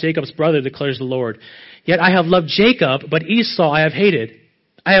Esau Jacob's brother, declares the Lord. Yet I have loved Jacob, but Esau I have hated.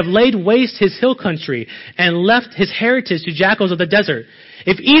 I have laid waste his hill country and left his heritage to jackals of the desert.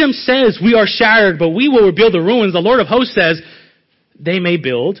 If Edom says we are shattered, but we will rebuild the ruins, the Lord of hosts says, they may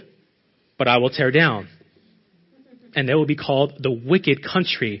build, but I will tear down. And they will be called the wicked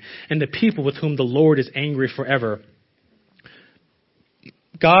country and the people with whom the Lord is angry forever.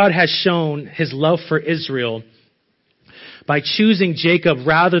 God has shown his love for Israel by choosing Jacob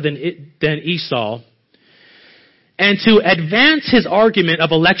rather than Esau. And to advance his argument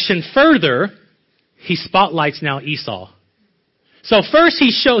of election further, he spotlights now Esau. So first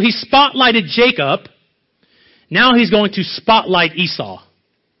he spotlighted Jacob. Now he's going to spotlight Esau.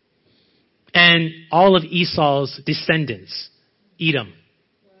 And all of Esau's descendants, Edom.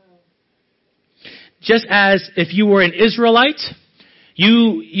 Just as if you were an Israelite,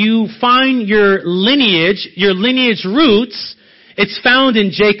 you find your lineage roots, it's found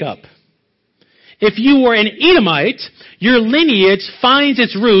in Jacob. If you were an Edomite, your lineage finds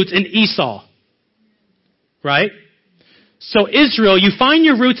its roots in Esau. Right? So Israel, you find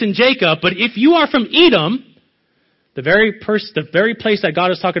your roots in Jacob, but if you are from Edom, the very place that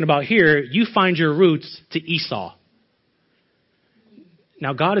God is talking about here, you find your roots to Esau.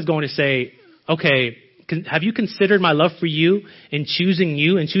 Now God is going to say, okay, have you considered my love for you and choosing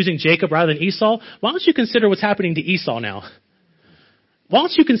Jacob rather than Esau? Why don't you consider what's happening to Esau now? Why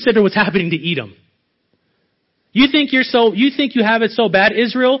don't you consider what's happening to Edom? You think you have it so bad,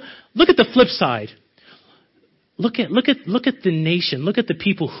 Israel? Look at the flip side. Look at the nation. Look at the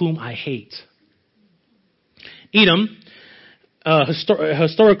people whom I hate. Edom,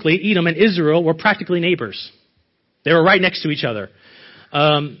 historically, Edom and Israel were practically neighbors. They were right next to each other.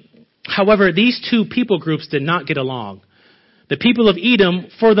 However, these two people groups did not get along. The people of Edom,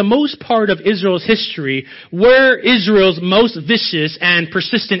 for the most part of Israel's history, were Israel's most vicious and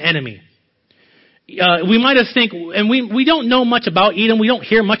persistent enemy. We might have and we don't know much about Edom. We don't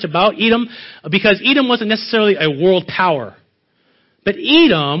hear much about Edom because Edom wasn't necessarily a world power. But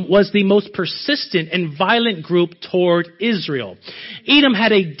Edom was the most persistent and violent group toward Israel. Edom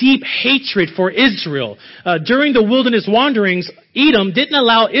had a deep hatred for Israel. During the wilderness wanderings, Edom didn't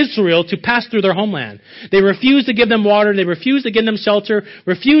allow Israel to pass through their homeland. They refused to give them water. They refused to give them shelter,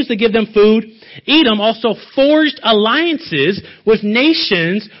 refused to give them food. Edom also forged alliances with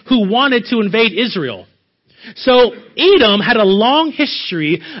nations who wanted to invade Israel. So Edom had a long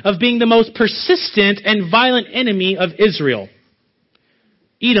history of being the most persistent and violent enemy of Israel.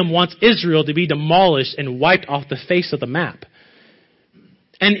 Edom wants Israel to be demolished and wiped off the face of the map.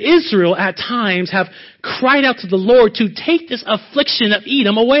 And Israel at times have cried out to the Lord to take this affliction of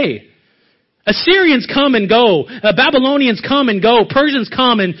Edom away. Assyrians come and go. Babylonians come and go. Persians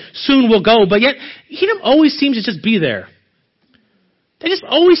come and soon will go. But yet Edom always seems to just be there. They just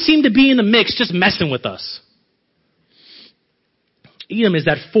always seem to be in the mix, just messing with us. Edom is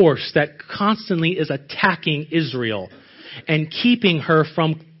that force that constantly is attacking Israel and keeping her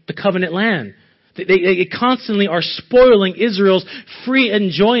from the covenant land. They constantly are spoiling Israel's free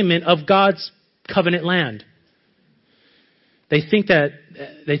enjoyment of God's covenant land. They think that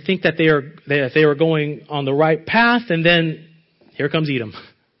they are going on the right path, and then here comes Edom,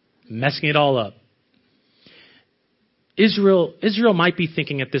 messing it all up. Israel might be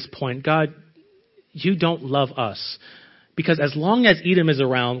thinking at this point, God, you don't love us. Because as long as Edom is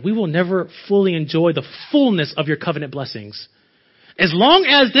around, we will never fully enjoy the fullness of your covenant blessings. As long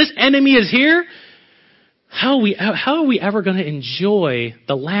as this enemy is here, how are we ever going to enjoy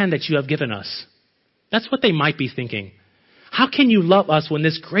the land that you have given us? That's what they might be thinking. How can you love us when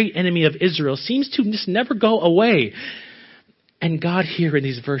this great enemy of Israel seems to just never go away? And God here in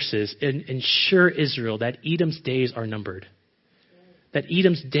these verses ensure Israel that Edom's days are numbered. That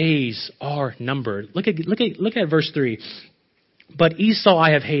Edom's days are numbered. Look at verse 3. But Esau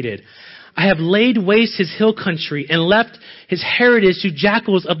I have hated. I have laid waste his hill country and left his heritage to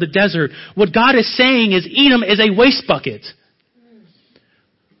jackals of the desert. What God is saying is Edom is a waste bucket.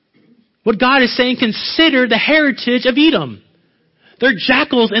 What God is saying, consider the heritage of Edom. They're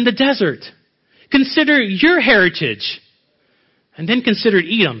jackals in the desert. Consider your heritage. And then consider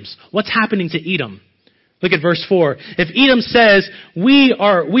Edom's. What's happening to Edom? Look at verse 4. If Edom says, we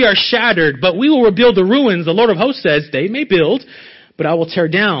are shattered, but we will rebuild the ruins, the Lord of hosts says, they may build, but I will tear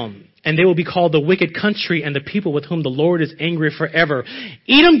down. And they will be called the wicked country and the people with whom the Lord is angry forever.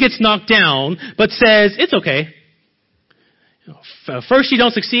 Edom gets knocked down, but says, it's okay. First you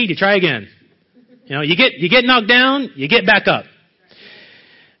don't succeed, you try again. You get knocked down, you get back up.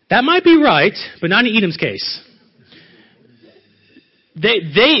 That might be right, but not in Edom's case.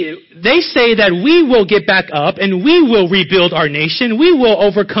 They say that we will get back up and we will rebuild our nation. We will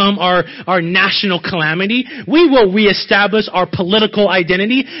overcome our national calamity. We will reestablish our political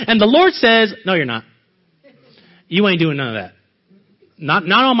identity. And the Lord says, no, you're not. You ain't doing none of that. Not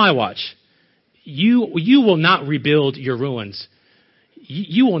on my watch. You will not rebuild your ruins.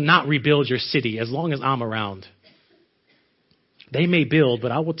 You will not rebuild your city as long as I'm around. They may build,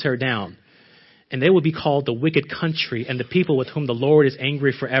 but I will tear down. And they will be called the wicked country and the people with whom the Lord is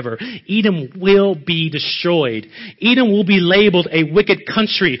angry forever. Edom will be destroyed. Edom will be labeled a wicked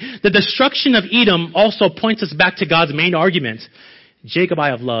country. The destruction of Edom also points us back to God's main argument. Jacob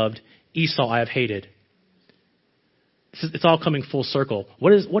I have loved, Esau I have hated. It's all coming full circle. What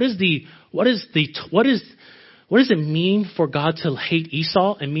does it mean for God to hate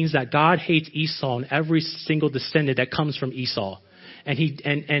Esau? It means that God hates Esau and every single descendant that comes from Esau. And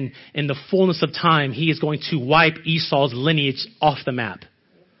in the fullness of time, he is going to wipe Esau's lineage off the map.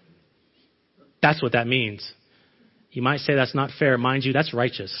 That's what that means. You might say that's not fair. Mind you, that's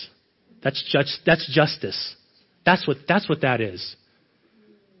righteous. That's justice. That's what that is.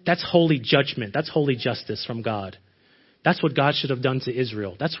 That's holy judgment. That's holy justice from God. That's what God should have done to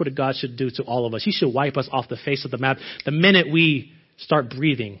Israel. That's what God should do to all of us. He should wipe us off the face of the map the minute we start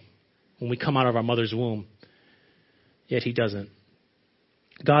breathing, when we come out of our mother's womb. Yet he doesn't.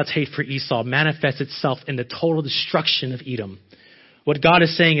 God's hate for Esau manifests itself in the total destruction of Edom. What God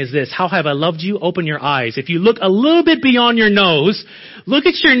is saying is this: how have I loved you? Open your eyes. If you look a little bit beyond your nose, look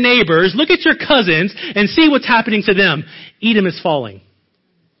at your neighbors, look at your cousins, and see what's happening to them. Edom is falling.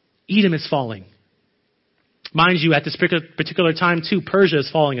 Edom is falling. Mind you, at this particular time too, Persia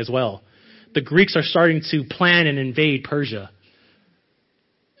is falling as well. The Greeks are starting to plan and invade Persia.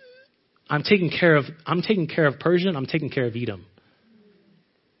 I'm taking care of Persia, and I'm taking care of Edom.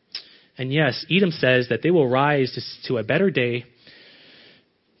 And yes, Edom says that they will rise to a better day,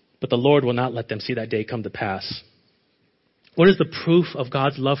 but the Lord will not let them see that day come to pass. What is the proof of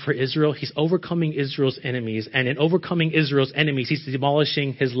God's love for Israel? He's overcoming Israel's enemies. And in overcoming Israel's enemies, he's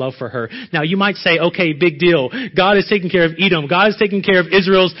demolishing his love for her. Now, you might say, okay, big deal. God is taking care of Edom. God is taking care of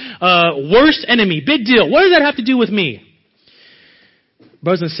Israel's worst enemy. Big deal. What does that have to do with me?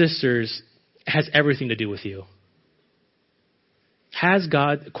 Brothers and sisters, it has everything to do with you. I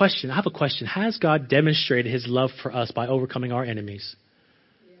have a question. Has God demonstrated his love for us by overcoming our enemies?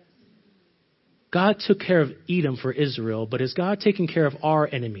 God took care of Edom for Israel, but is God taking care of our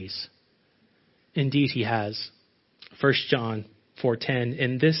enemies? Indeed, he has. 1 John 4:10,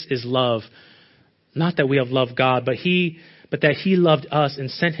 and this is love, not that we have loved God, but that he loved us and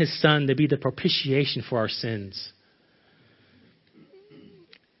sent his son to be the propitiation for our sins.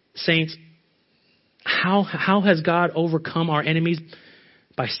 Saints, how has God overcome our enemies?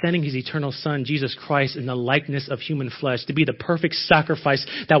 By sending his eternal son, Jesus Christ, in the likeness of human flesh, to be the perfect sacrifice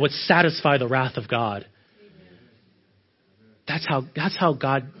that would satisfy the wrath of God. That's how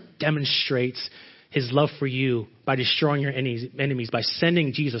God demonstrates his love for you, by destroying your enemies, by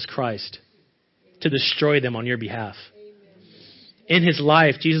sending Jesus Christ to destroy them on your behalf. In his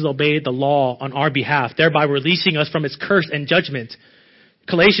life, Jesus obeyed the law on our behalf, thereby releasing us from its curse and judgment.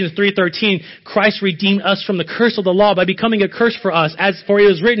 Galatians 3:13, Christ redeemed us from the curse of the law by becoming a curse for us. As for it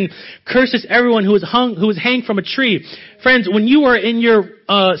is written, cursed is everyone who is hanged from a tree. Friends, when you were in your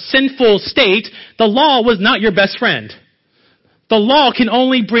sinful state, the law was not your best friend. The law can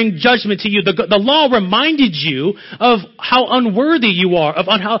only bring judgment to you. The law reminded you of how unworthy you are, of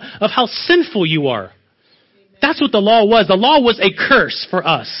how sinful you are. That's what the law was. The law was a curse for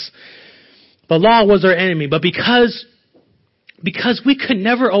us. The law was our enemy, but because we could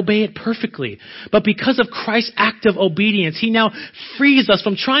never obey it perfectly. But because of Christ's act of obedience, he now frees us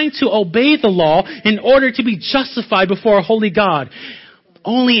from trying to obey the law in order to be justified before a holy God.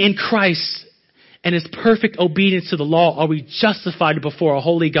 Only in Christ and his perfect obedience to the law are we justified before a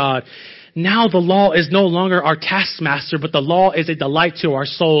holy God. Now the law is no longer our taskmaster, but the law is a delight to our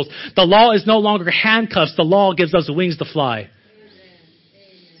souls. The law is no longer handcuffs. The law gives us wings to fly.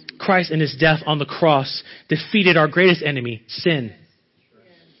 Christ in his death on the cross defeated our greatest enemy, sin.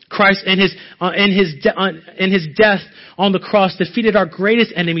 Christ in his death on the cross defeated our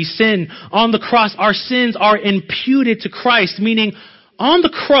greatest enemy, sin. On the cross, our sins are imputed to Christ, meaning on the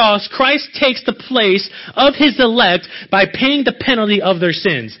cross, Christ takes the place of his elect by paying the penalty of their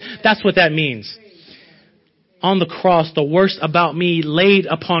sins. That's what that means. On the cross, the worst about me laid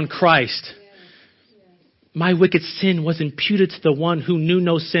upon Christ. My wicked sin was imputed to the one who knew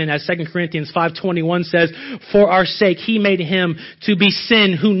no sin. As 2 Corinthians 5:21 says, for our sake, he made him to be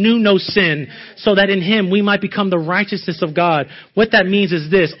sin who knew no sin, so that in him we might become the righteousness of God. What that means is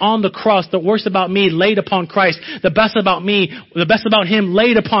this: on the cross, the worst about me laid upon Christ. The best about him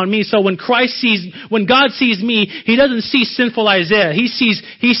laid upon me. So when God sees me, he doesn't see sinful Isaiah. He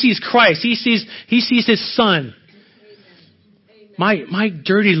sees Christ. He sees his son. My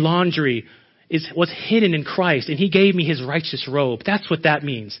dirty laundry was hidden in Christ, and he gave me his righteous robe. That's what that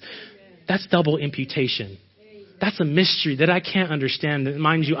means. That's double imputation. That's a mystery that I can't understand.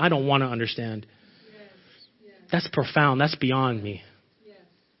 Mind you, I don't want to understand. That's profound. That's beyond me.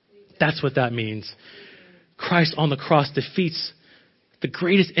 That's what that means. Christ on the cross defeats the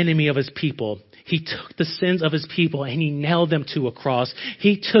greatest enemy of his people. He took the sins of his people and he nailed them to a cross.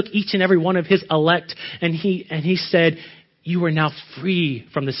 He took each and every one of his elect and he said, you are now free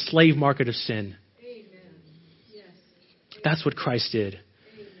from the slave market of sin. Amen. Yes. That's what Christ did.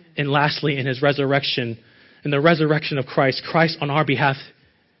 Amen. And lastly, in his resurrection, in the resurrection of Christ, Christ on our behalf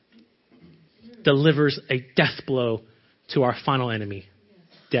delivers a death blow to our final enemy.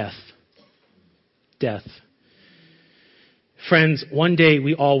 Death. Death. Friends, one day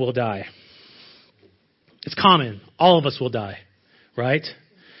we all will die. It's common. All of us will die, right?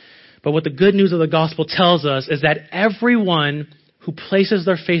 But what the good news of the gospel tells us is that everyone who places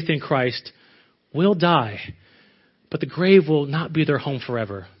their faith in Christ will die, but the grave will not be their home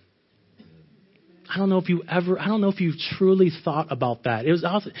forever. I don't know if you've truly thought about that.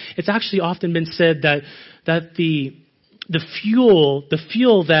 It's actually often been said that the fuel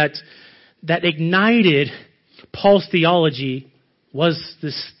that ignited Paul's theology was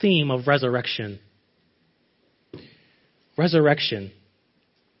this theme of resurrection. Resurrection.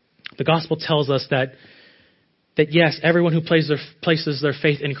 The gospel tells us that yes, everyone who places their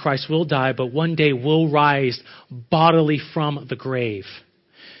faith in Christ will die, but one day will rise bodily from the grave.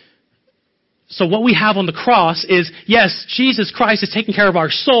 So what we have on the cross is, yes, Jesus Christ is taking care of our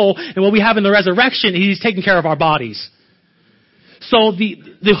soul, and what we have in the resurrection, he's taking care of our bodies. So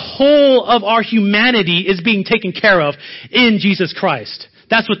the whole of our humanity is being taken care of in Jesus Christ.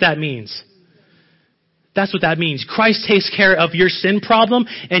 That's what that means. That's what that means. Christ takes care of your sin problem.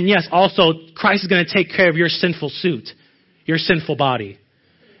 And yes, also, Christ is going to take care of your sinful suit, your sinful body.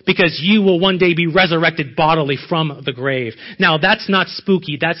 Because you will one day be resurrected bodily from the grave. Now, that's not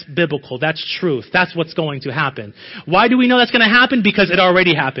spooky. That's biblical. That's truth. That's what's going to happen. Why do we know that's going to happen? Because it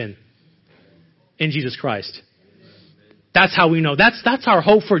already happened in Jesus Christ. That's how we know. That's our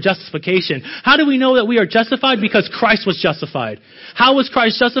hope for justification. How do we know that we are justified? Because Christ was justified. How was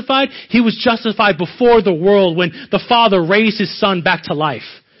Christ justified? He was justified before the world when the Father raised his Son back to life.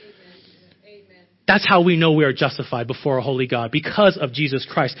 Amen. That's how we know we are justified before a holy God, because of Jesus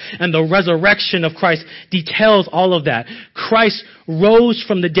Christ. And the resurrection of Christ details all of that. Christ rose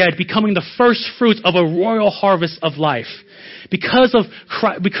from the dead, becoming the first fruits of a royal harvest of life. Because of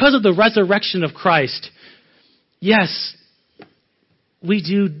the resurrection of Christ, yes, we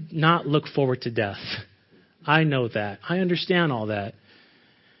do not look forward to death. I know that. I understand all that.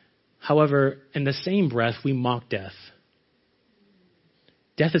 However, in the same breath, we mock death.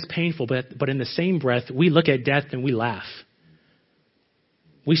 Death is painful, but in the same breath, we look at death and we laugh.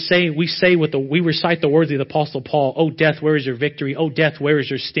 We recite the words of the Apostle Paul, "Oh death, where is your victory? Oh death, where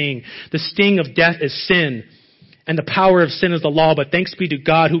is your sting?" The sting of death is sin. And the power of sin is the law, but thanks be to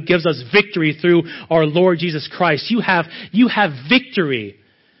God who gives us victory through our Lord Jesus Christ. You have victory.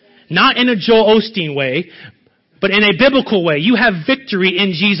 Not in a Joel Osteen way, but in a biblical way. You have victory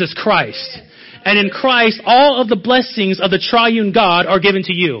in Jesus Christ. And in Christ, all of the blessings of the triune God are given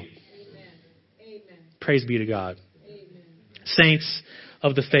to you. Amen. Praise be to God. Amen. Saints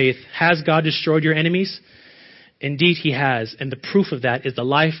of the faith, has God destroyed your enemies? Indeed, he has. And the proof of that is the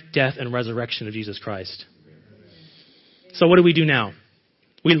life, death, and resurrection of Jesus Christ. So what do we do now?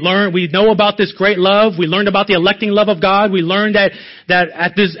 We know about this great love. We learned about the electing love of God. We learned that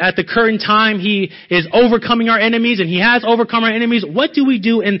at the current time, he is overcoming our enemies, and he has overcome our enemies. What do we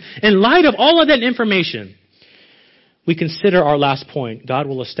do in light of all of that information? We consider our last point. God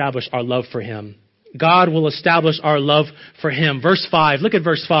will establish our love for him. God will establish our love for him. Verse 5. Look at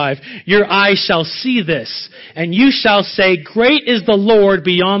verse 5. Your eyes shall see this, and you shall say, great is the Lord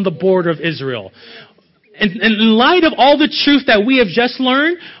beyond the border of Israel. in light of all the truth that we have just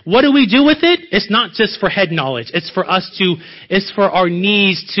learned, what do we do with it? It's not just for head knowledge. It's for our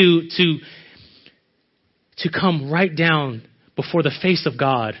knees to come right down before the face of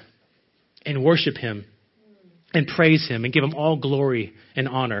God and worship him and praise him and give him all glory and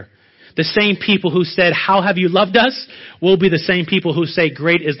honor. The same people who said, "How have you loved us?" will be the same people who say,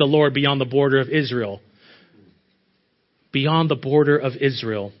 "Great is the Lord beyond the border of Israel." Beyond the border of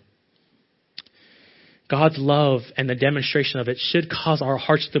Israel. God's love and the demonstration of it should cause our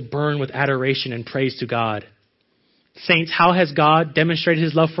hearts to burn with adoration and praise to God. Saints, how has God demonstrated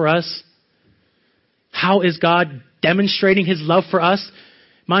his love for us? How is God demonstrating his love for us?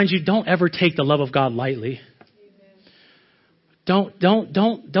 Mind you, don't ever take the love of God lightly. Don't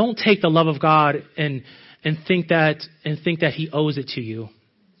take the love of God and think that he owes it to you.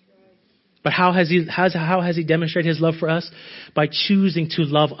 But how has he demonstrated his love for us? By choosing to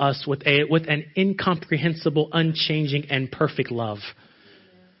love us with an incomprehensible, unchanging, and perfect love.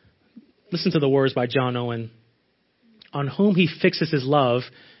 Listen to the words by John Owen. On whom he fixes his love,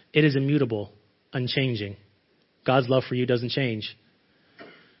 it is immutable, unchanging. God's love for you doesn't change.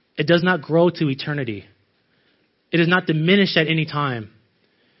 It does not grow to eternity. It is not diminished at any time.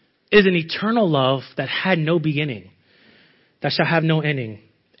 It is an eternal love that had no beginning, that shall have no ending.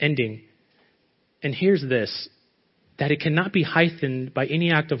 And here's this, that it cannot be heightened by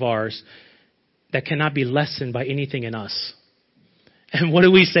any act of ours, that cannot be lessened by anything in us. And what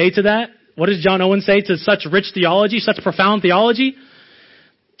do we say to that? What does John Owen say to such rich theology, such profound theology?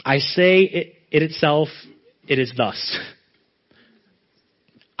 I say it itself, it is thus.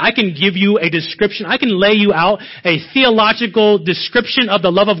 I can give you a description. I can lay you out a theological description of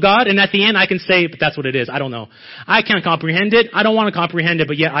the love of God. And at the end I can say, but that's what it is. I don't know. I can't comprehend it. I don't want to comprehend it,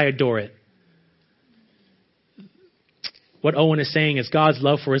 but yet I adore it. What Owen is saying is God's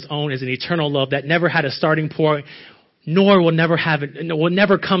love for his own is an eternal love that never had a starting point, nor will never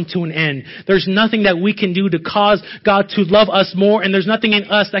come to an end. There's nothing that we can do to cause God to love us more, and there's nothing in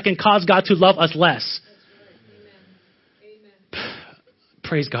us that can cause God to love us less. Amen.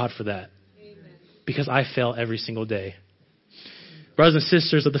 Praise God for that. Amen. Because I fail every single day. Brothers and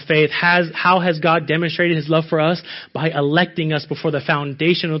sisters of the faith, how has God demonstrated his love for us? By electing us before the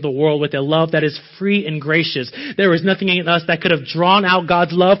foundation of the world with a love that is free and gracious. There is nothing in us that could have drawn out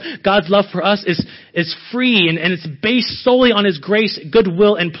God's love. God's love for us is free and it's based solely on his grace,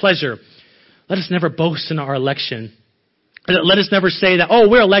 goodwill, and pleasure. Let us never boast in our election. Let us never say that,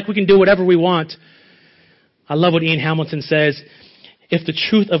 we're elect, we can do whatever we want. I love what Ian Hamilton says. If the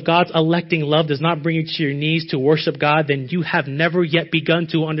truth of God's electing love does not bring you to your knees to worship God, then you have never yet begun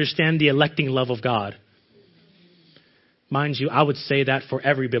to understand the electing love of God. Mind you, I would say that for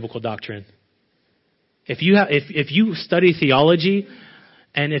every biblical doctrine. If you study theology,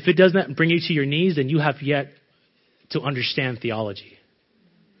 and if it does not bring you to your knees, then you have yet to understand theology.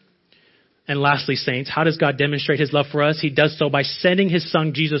 And lastly, saints, how does God demonstrate his love for us? He does so by sending his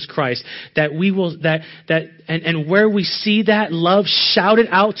son, Jesus Christ, and where we see that love shouted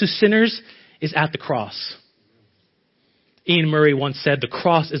out to sinners is at the cross. Ian Murray once said, the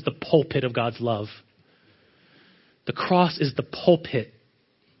cross is the pulpit of God's love. The cross is the pulpit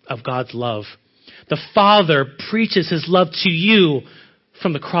of God's love. The Father preaches his love to you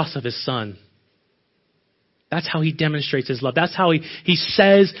from the cross of his son. That's how he demonstrates his love. That's how he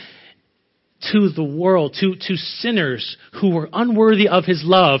says to the world, to sinners who were unworthy of his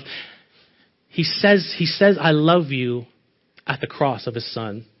love. He says, I love you at the cross of his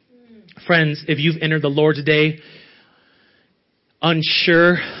son. Friends, if you've entered the Lord today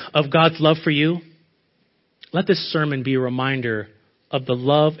unsure of God's love for you, let this sermon be a reminder of the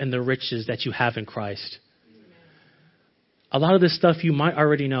love and the riches that you have in Christ. A lot of this stuff you might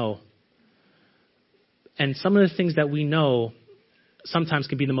already know. And some of the things that we know sometimes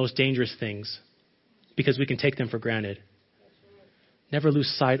can be the most dangerous things because we can take them for granted. Never lose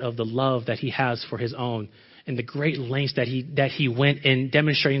sight of the love that he has for his own and the great lengths that he went in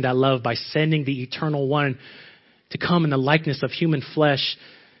demonstrating that love by sending the eternal one to come in the likeness of human flesh,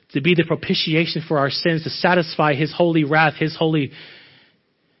 to be the propitiation for our sins, to satisfy his holy wrath,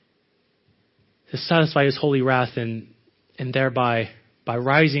 and thereby, by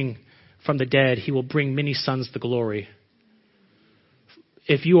rising from the dead, he will bring many sons to glory.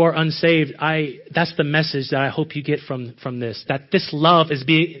 If you are unsaved, that's the message that I hope you get from this, that this love is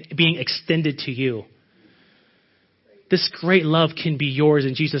being extended to you. This great love can be yours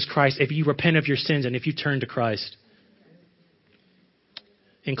in Jesus Christ if you repent of your sins and if you turn to Christ.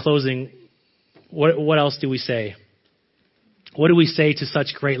 In closing, what else do we say? What do we say to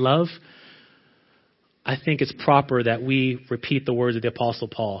such great love? I think it's proper that we repeat the words of the Apostle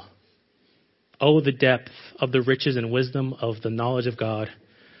Paul. Oh, the depth of the riches and wisdom of the knowledge of God.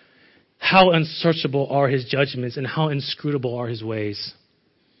 How unsearchable are his judgments and how inscrutable are his ways.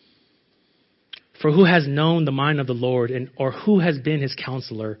 For who has known the mind of the Lord, or who has been his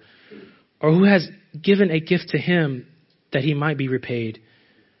counselor, or who has given a gift to him that he might be repaid?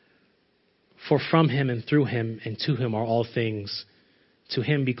 For from him and through him and to him are all things. To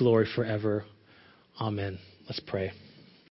him be glory forever. Amen. Let's pray.